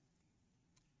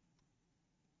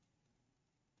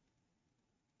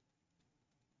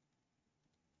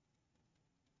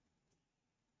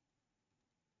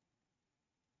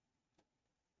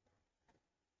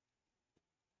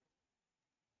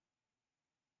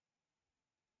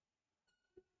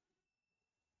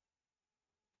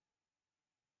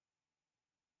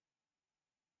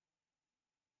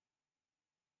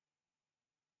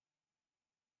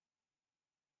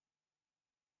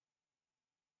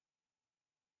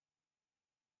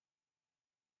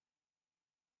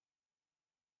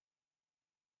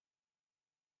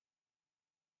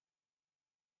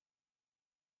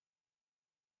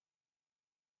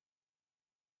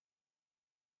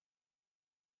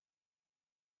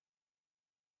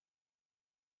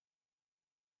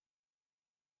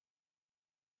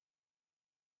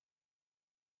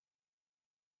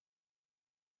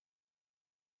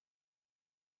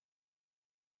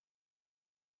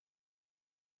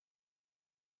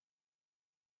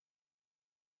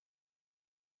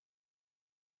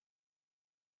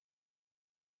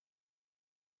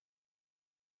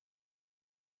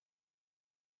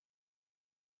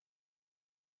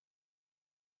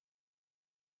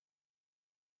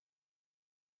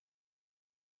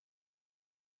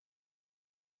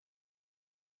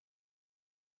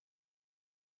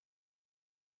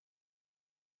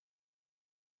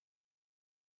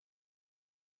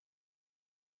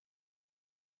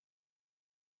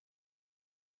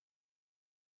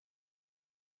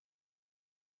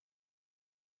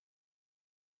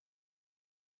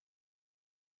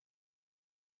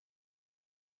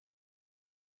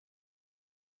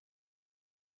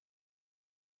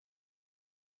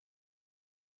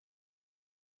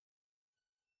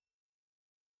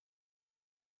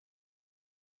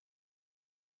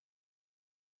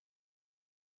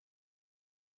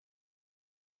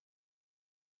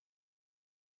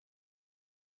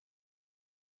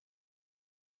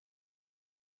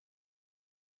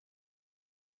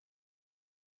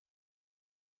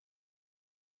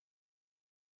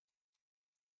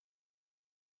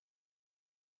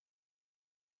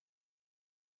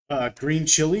 Green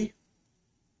chili.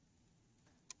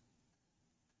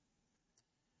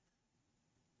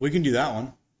 We can do that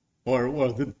one,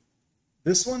 or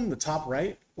this one, the top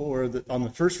right, or on the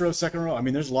first row, second row. I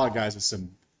mean, there's a lot of guys with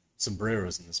some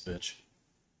sombreros in this bitch.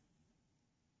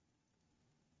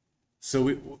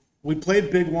 So we played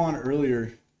Big Juan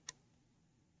earlier.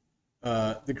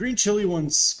 The green chili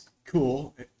one's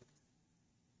cool.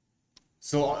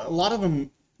 So a lot of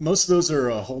them, most of those are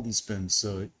hold and spin.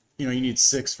 So you know you need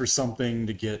 6 for something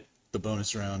to get the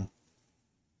bonus round.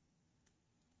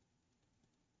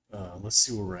 Let's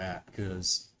see where we're at,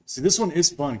 because see, this one is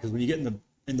fun because when you get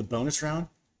in the bonus round,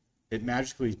 it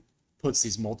magically puts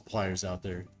these multipliers out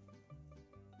there.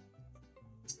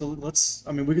 So let's,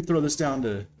 I mean, we could throw this down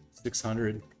to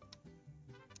 600.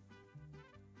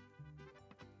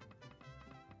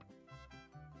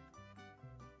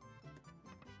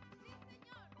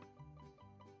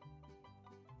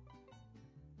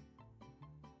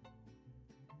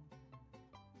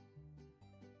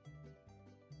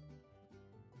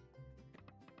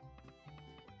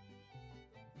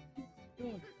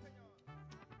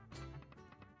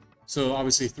 So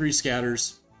obviously 3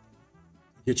 scatters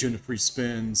get you into free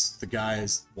spins. The guy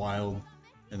is wild,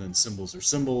 and then symbols are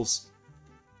symbols.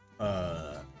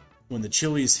 When the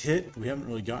chilies hit, we haven't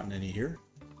really gotten any here.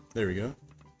 There we go.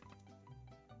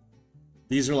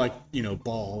 These are like, you know,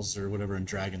 balls or whatever in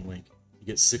Dragon Link. You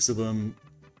get 6 of them,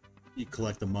 you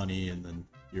collect the money, and then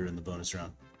you're in the bonus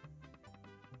round.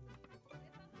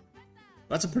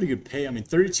 That's a pretty good pay. I mean,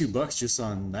 32 bucks just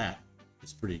on that.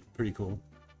 It's pretty cool.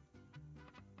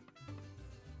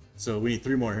 So we need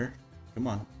 3 more here. Come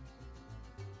on.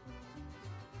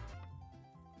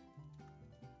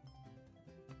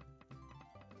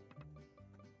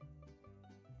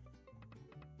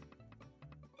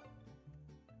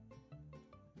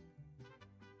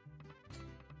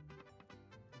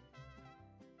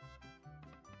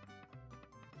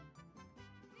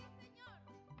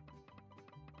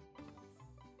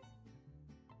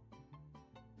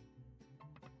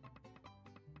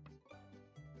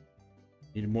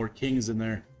 Need more kings in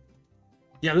there.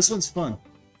 Yeah, this one's fun.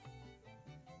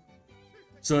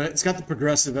 So it's got the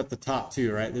progressive at the top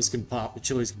too, right? This can pop, the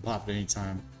chilies can pop at any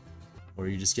time. Or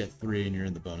you just get 3 and you're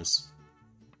in the bonus.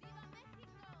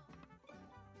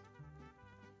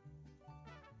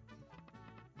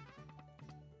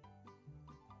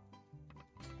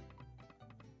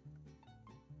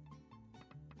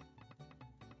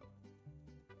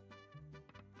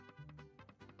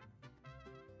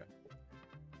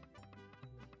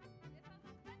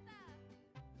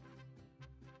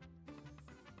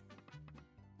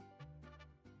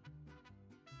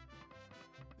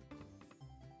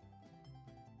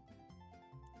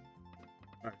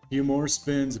 Alright, a few more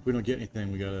spins. If we don't get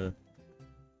anything, we gotta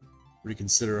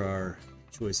reconsider our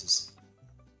choices.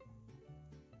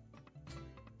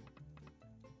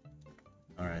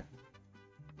 Alright.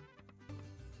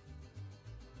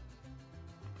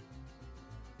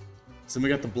 So we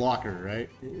got the blocker, right?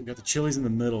 We got the chilies in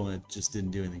the middle and it just didn't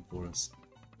do anything for us.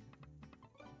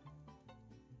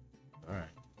 Alright,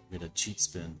 we got a cheat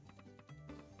spin.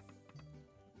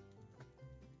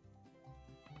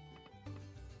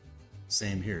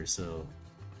 Same here, so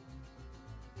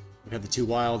we have the 2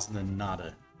 wilds and then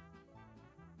nada.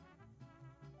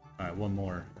 Alright, 1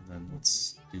 more, and then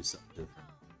let's do something different.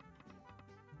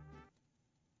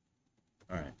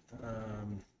 Alright,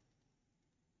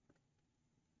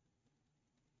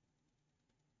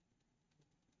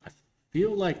 I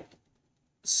feel like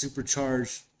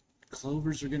supercharged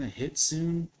clovers are gonna hit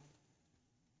soon.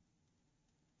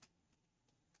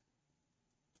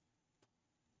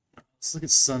 Let's look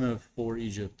at Son of for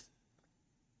Egypt.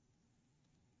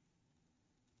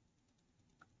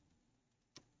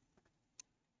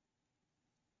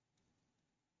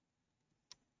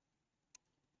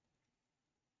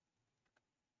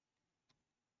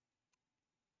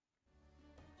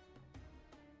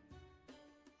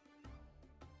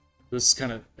 This is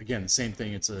kind of, again, the same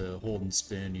thing. It's a hold and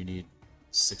spin. You need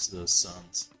 6 of those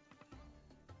suns.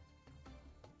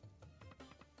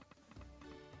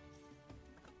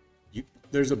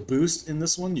 There's a boost in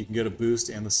this one. You can get a boost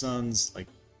and the suns, like,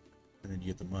 and then you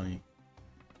get the money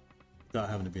without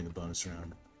having to be in the bonus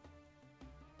round.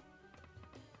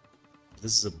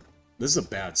 This is a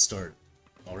bad start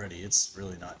already. It's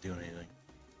really not doing anything.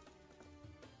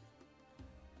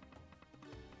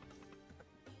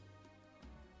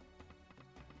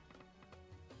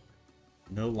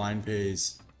 No line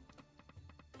pays.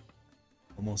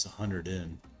 Almost 100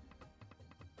 in.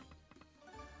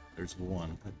 There's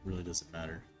 1. That really doesn't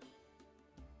matter.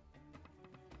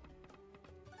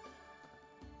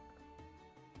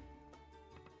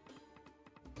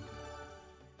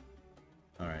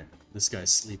 Alright, this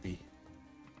guy's sleepy.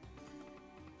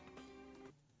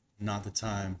 Not the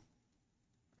time.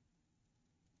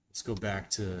 Let's go back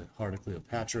to Heart of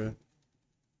Cleopatra.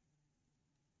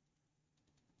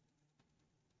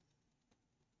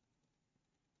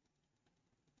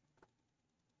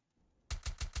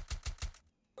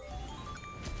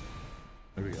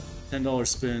 There we go. $10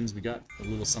 spins. We got a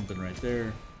little something right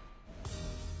there.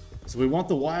 So we want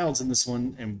the wilds in this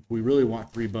one, and we really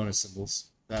want 3 bonus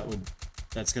symbols.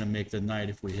 That's gonna make the night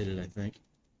if we hit it, I think.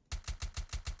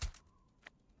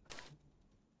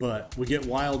 But we get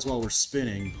wilds while we're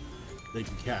spinning. They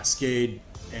can cascade,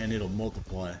 and it'll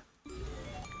multiply.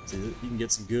 So you can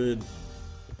get some good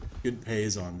good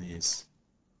pays on these.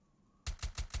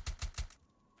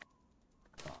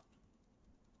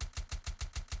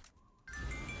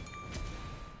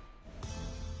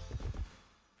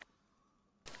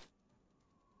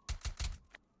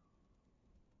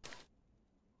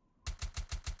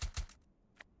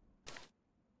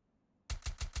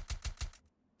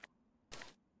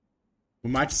 We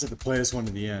might just have to play this one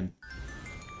to the end.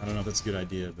 I don't know if that's a good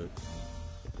idea, but...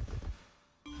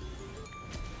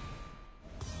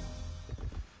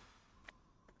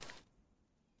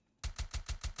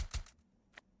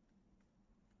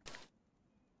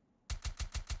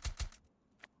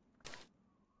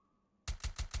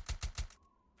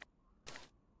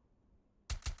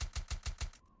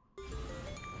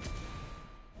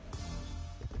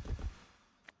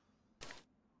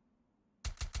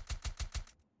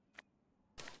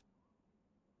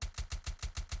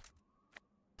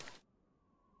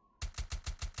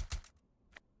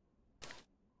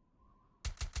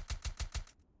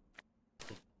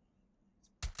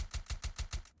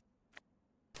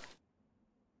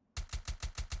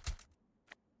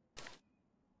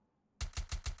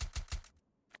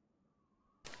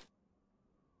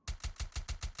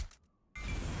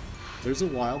 There's a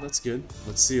while, that's good.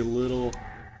 Let's see a little...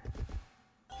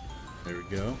 There we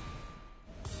go.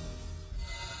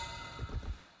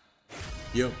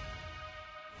 Yep.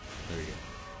 There we go.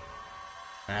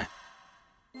 Ah.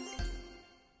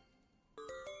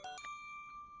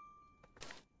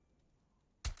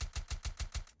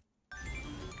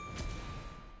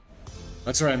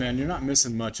 That's right, man. You're not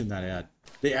missing much in that ad.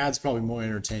 The ad's probably more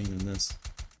entertaining than this.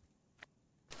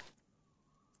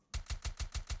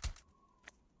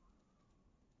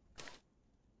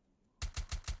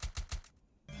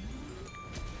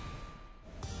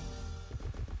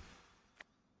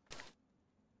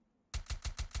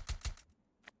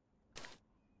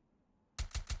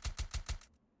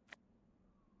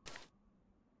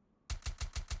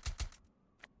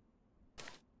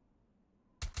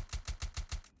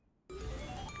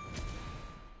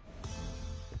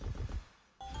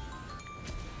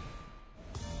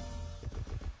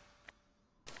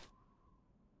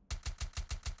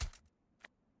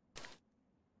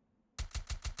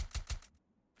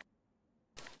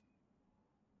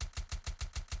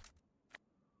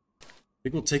 I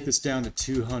think we'll take this down to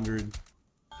 200.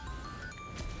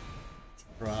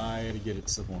 Try to get it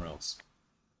somewhere else.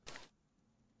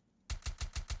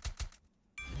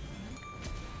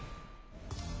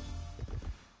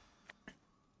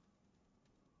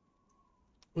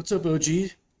 What's up, OG?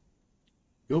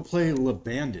 Go play La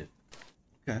Bandit.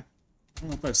 Okay. I don't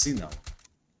know if I've seen that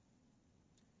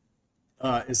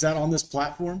one. Is that on this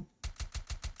platform?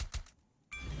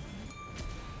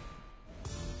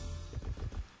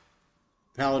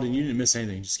 Paladin, you didn't miss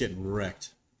anything. Just getting wrecked.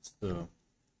 So.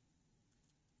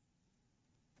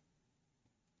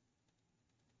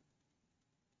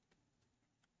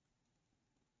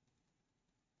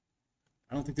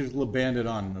 I don't think there's a little bandit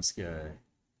on this guy.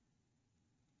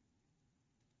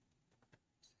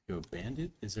 Go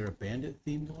bandit? Is there a bandit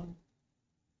themed one?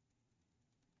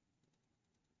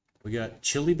 We got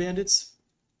chili bandits.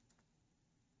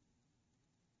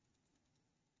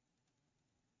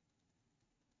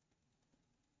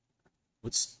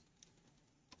 What's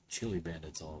Chili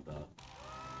Bandits all about?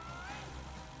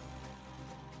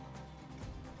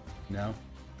 No?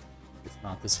 It's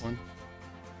not this one?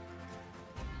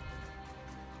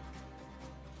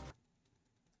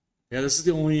 Yeah, this is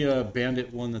the only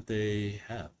bandit one that they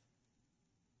have.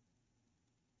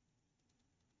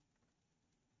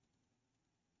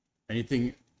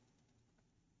 Anything...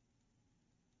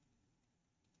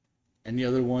 Any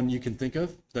other one you can think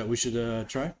of that we should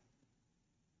try?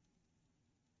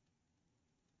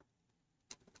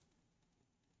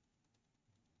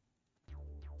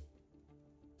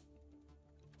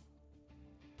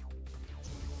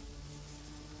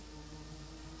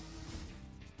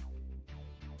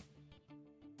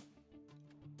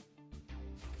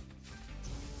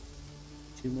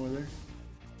 Two more there.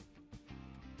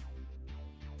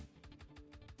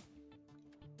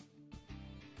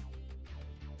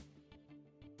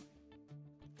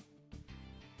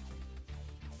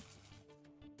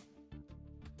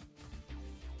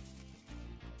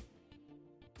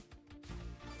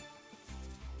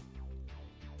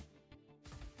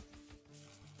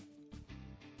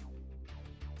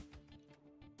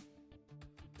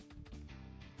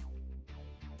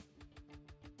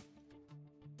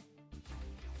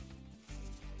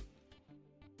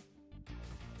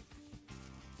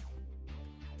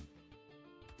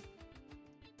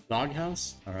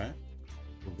 Doghouse? Alright.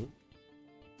 Mm-hmm.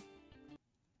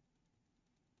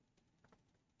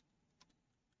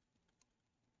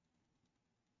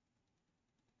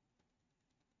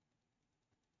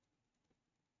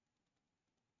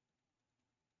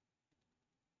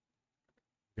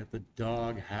 Got the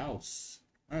dog house.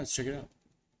 All right, let's check it out.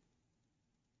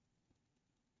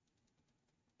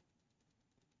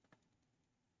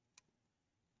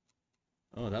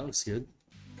 Oh, that looks good.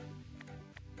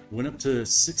 Went up to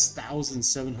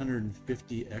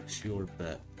 6,750x your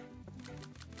bet.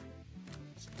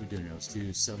 So what are we doing now? Let's do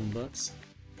 $7.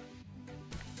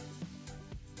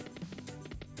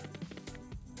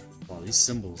 Wow, these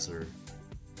symbols are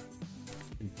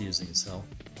confusing as hell.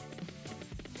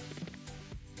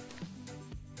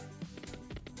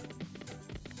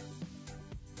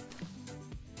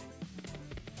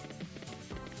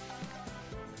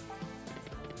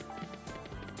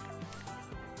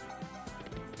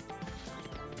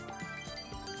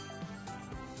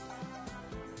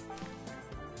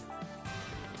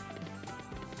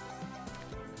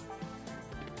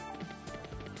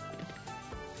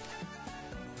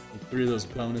 Three of those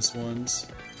bonus ones.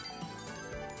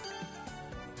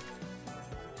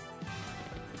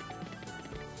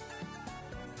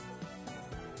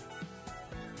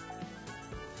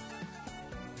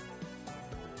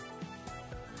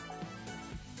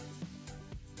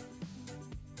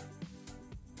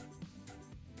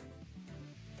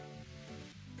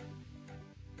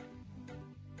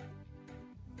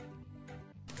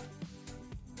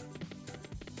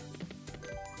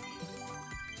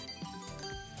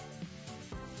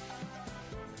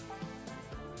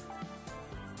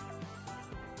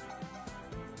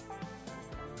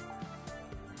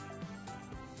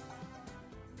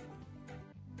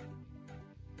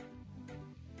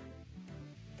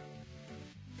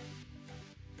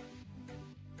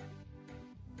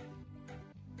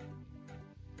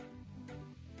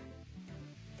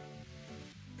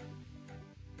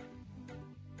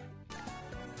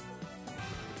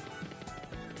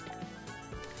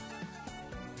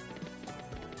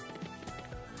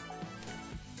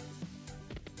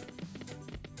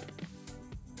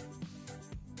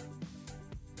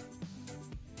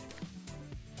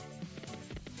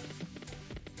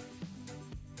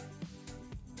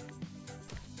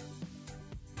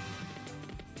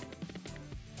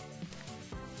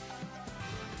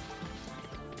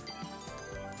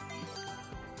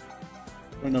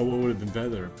 I don't know what would have been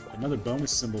better. Another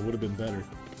bonus symbol would have been better.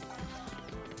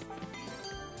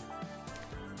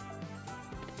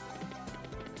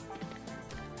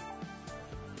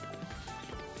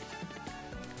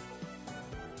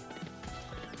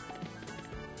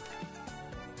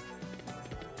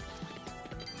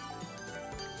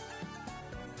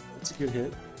 That's a good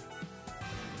hit.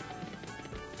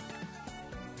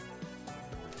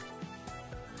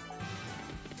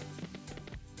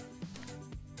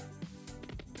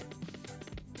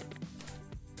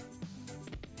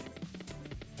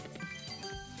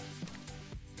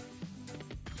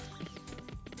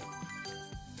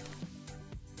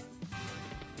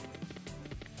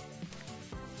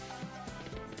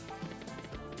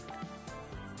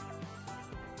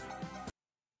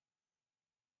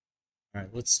 All right,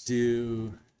 let's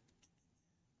do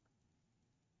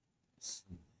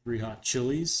some 3 hot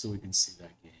chilies so we can see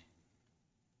that game.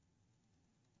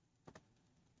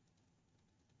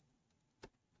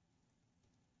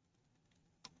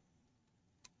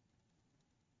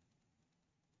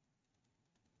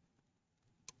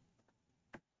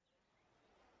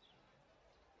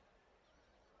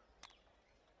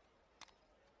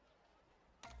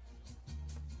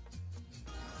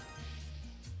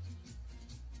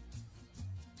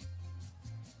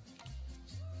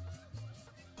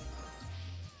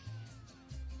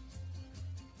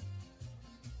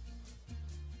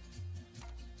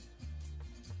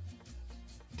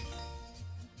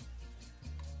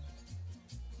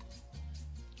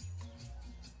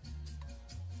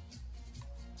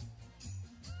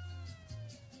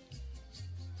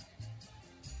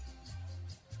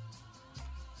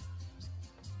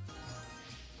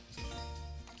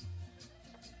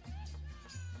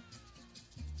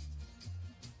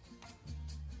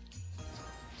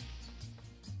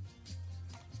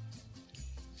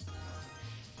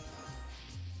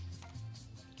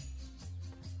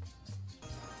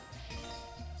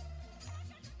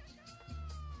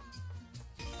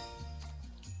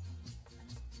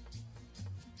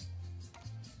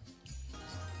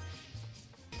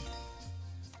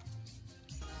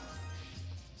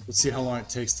 Let's see how long it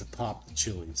takes to pop the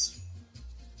chilies.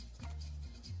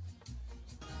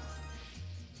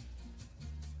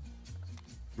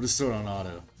 We'll just throw it on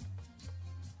auto.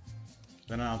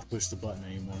 Then I don't have to push the button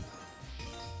anymore.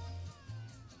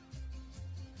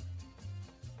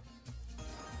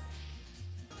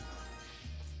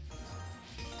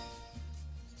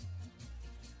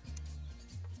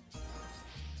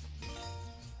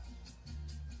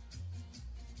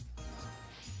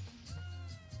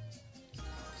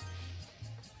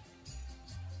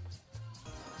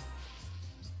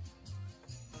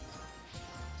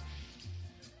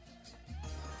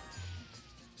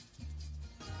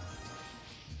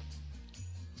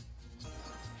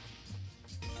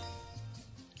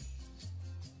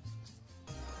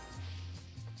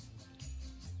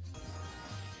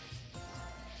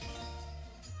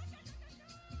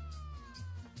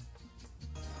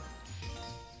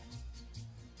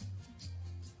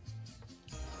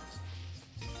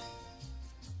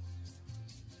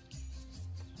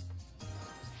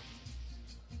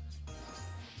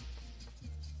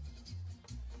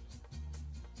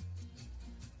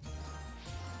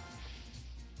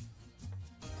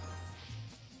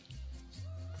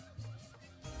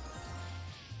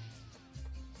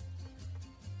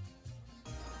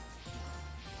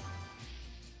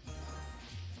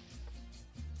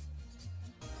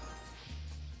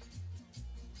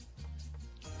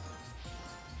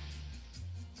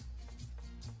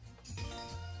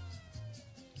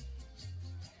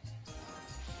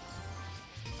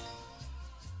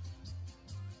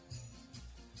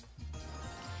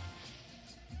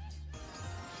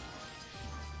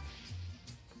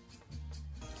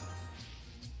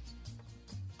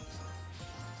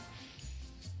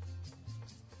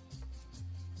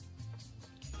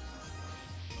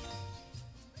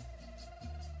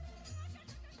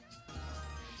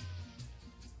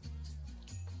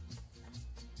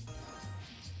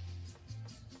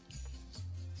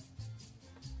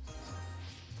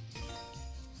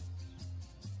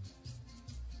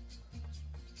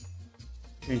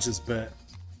 Change this bet.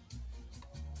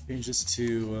 Change this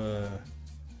to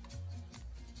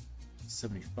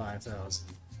 75,000.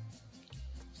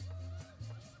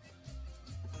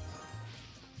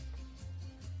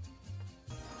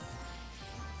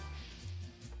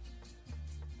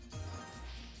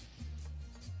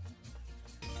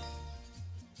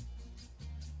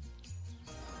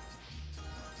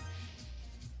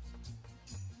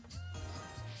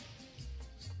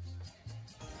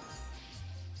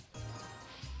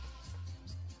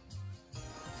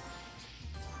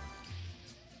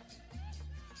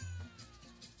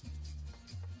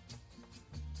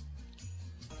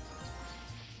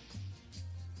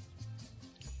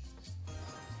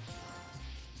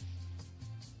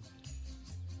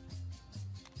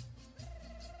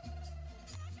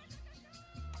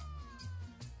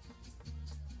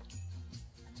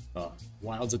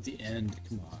 Wilds at the end.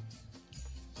 Come on.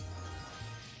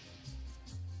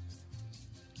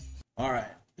 All right.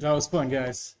 That was fun,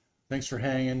 guys. Thanks for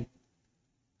hanging.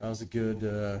 That was a good...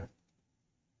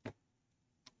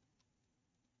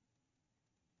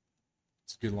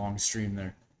 it's a good long stream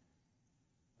there.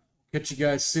 Catch you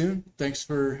guys soon. Thanks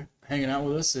for hanging out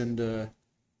with us and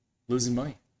losing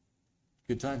money.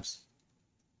 Good times.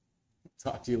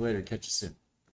 Talk to you later. Catch you soon.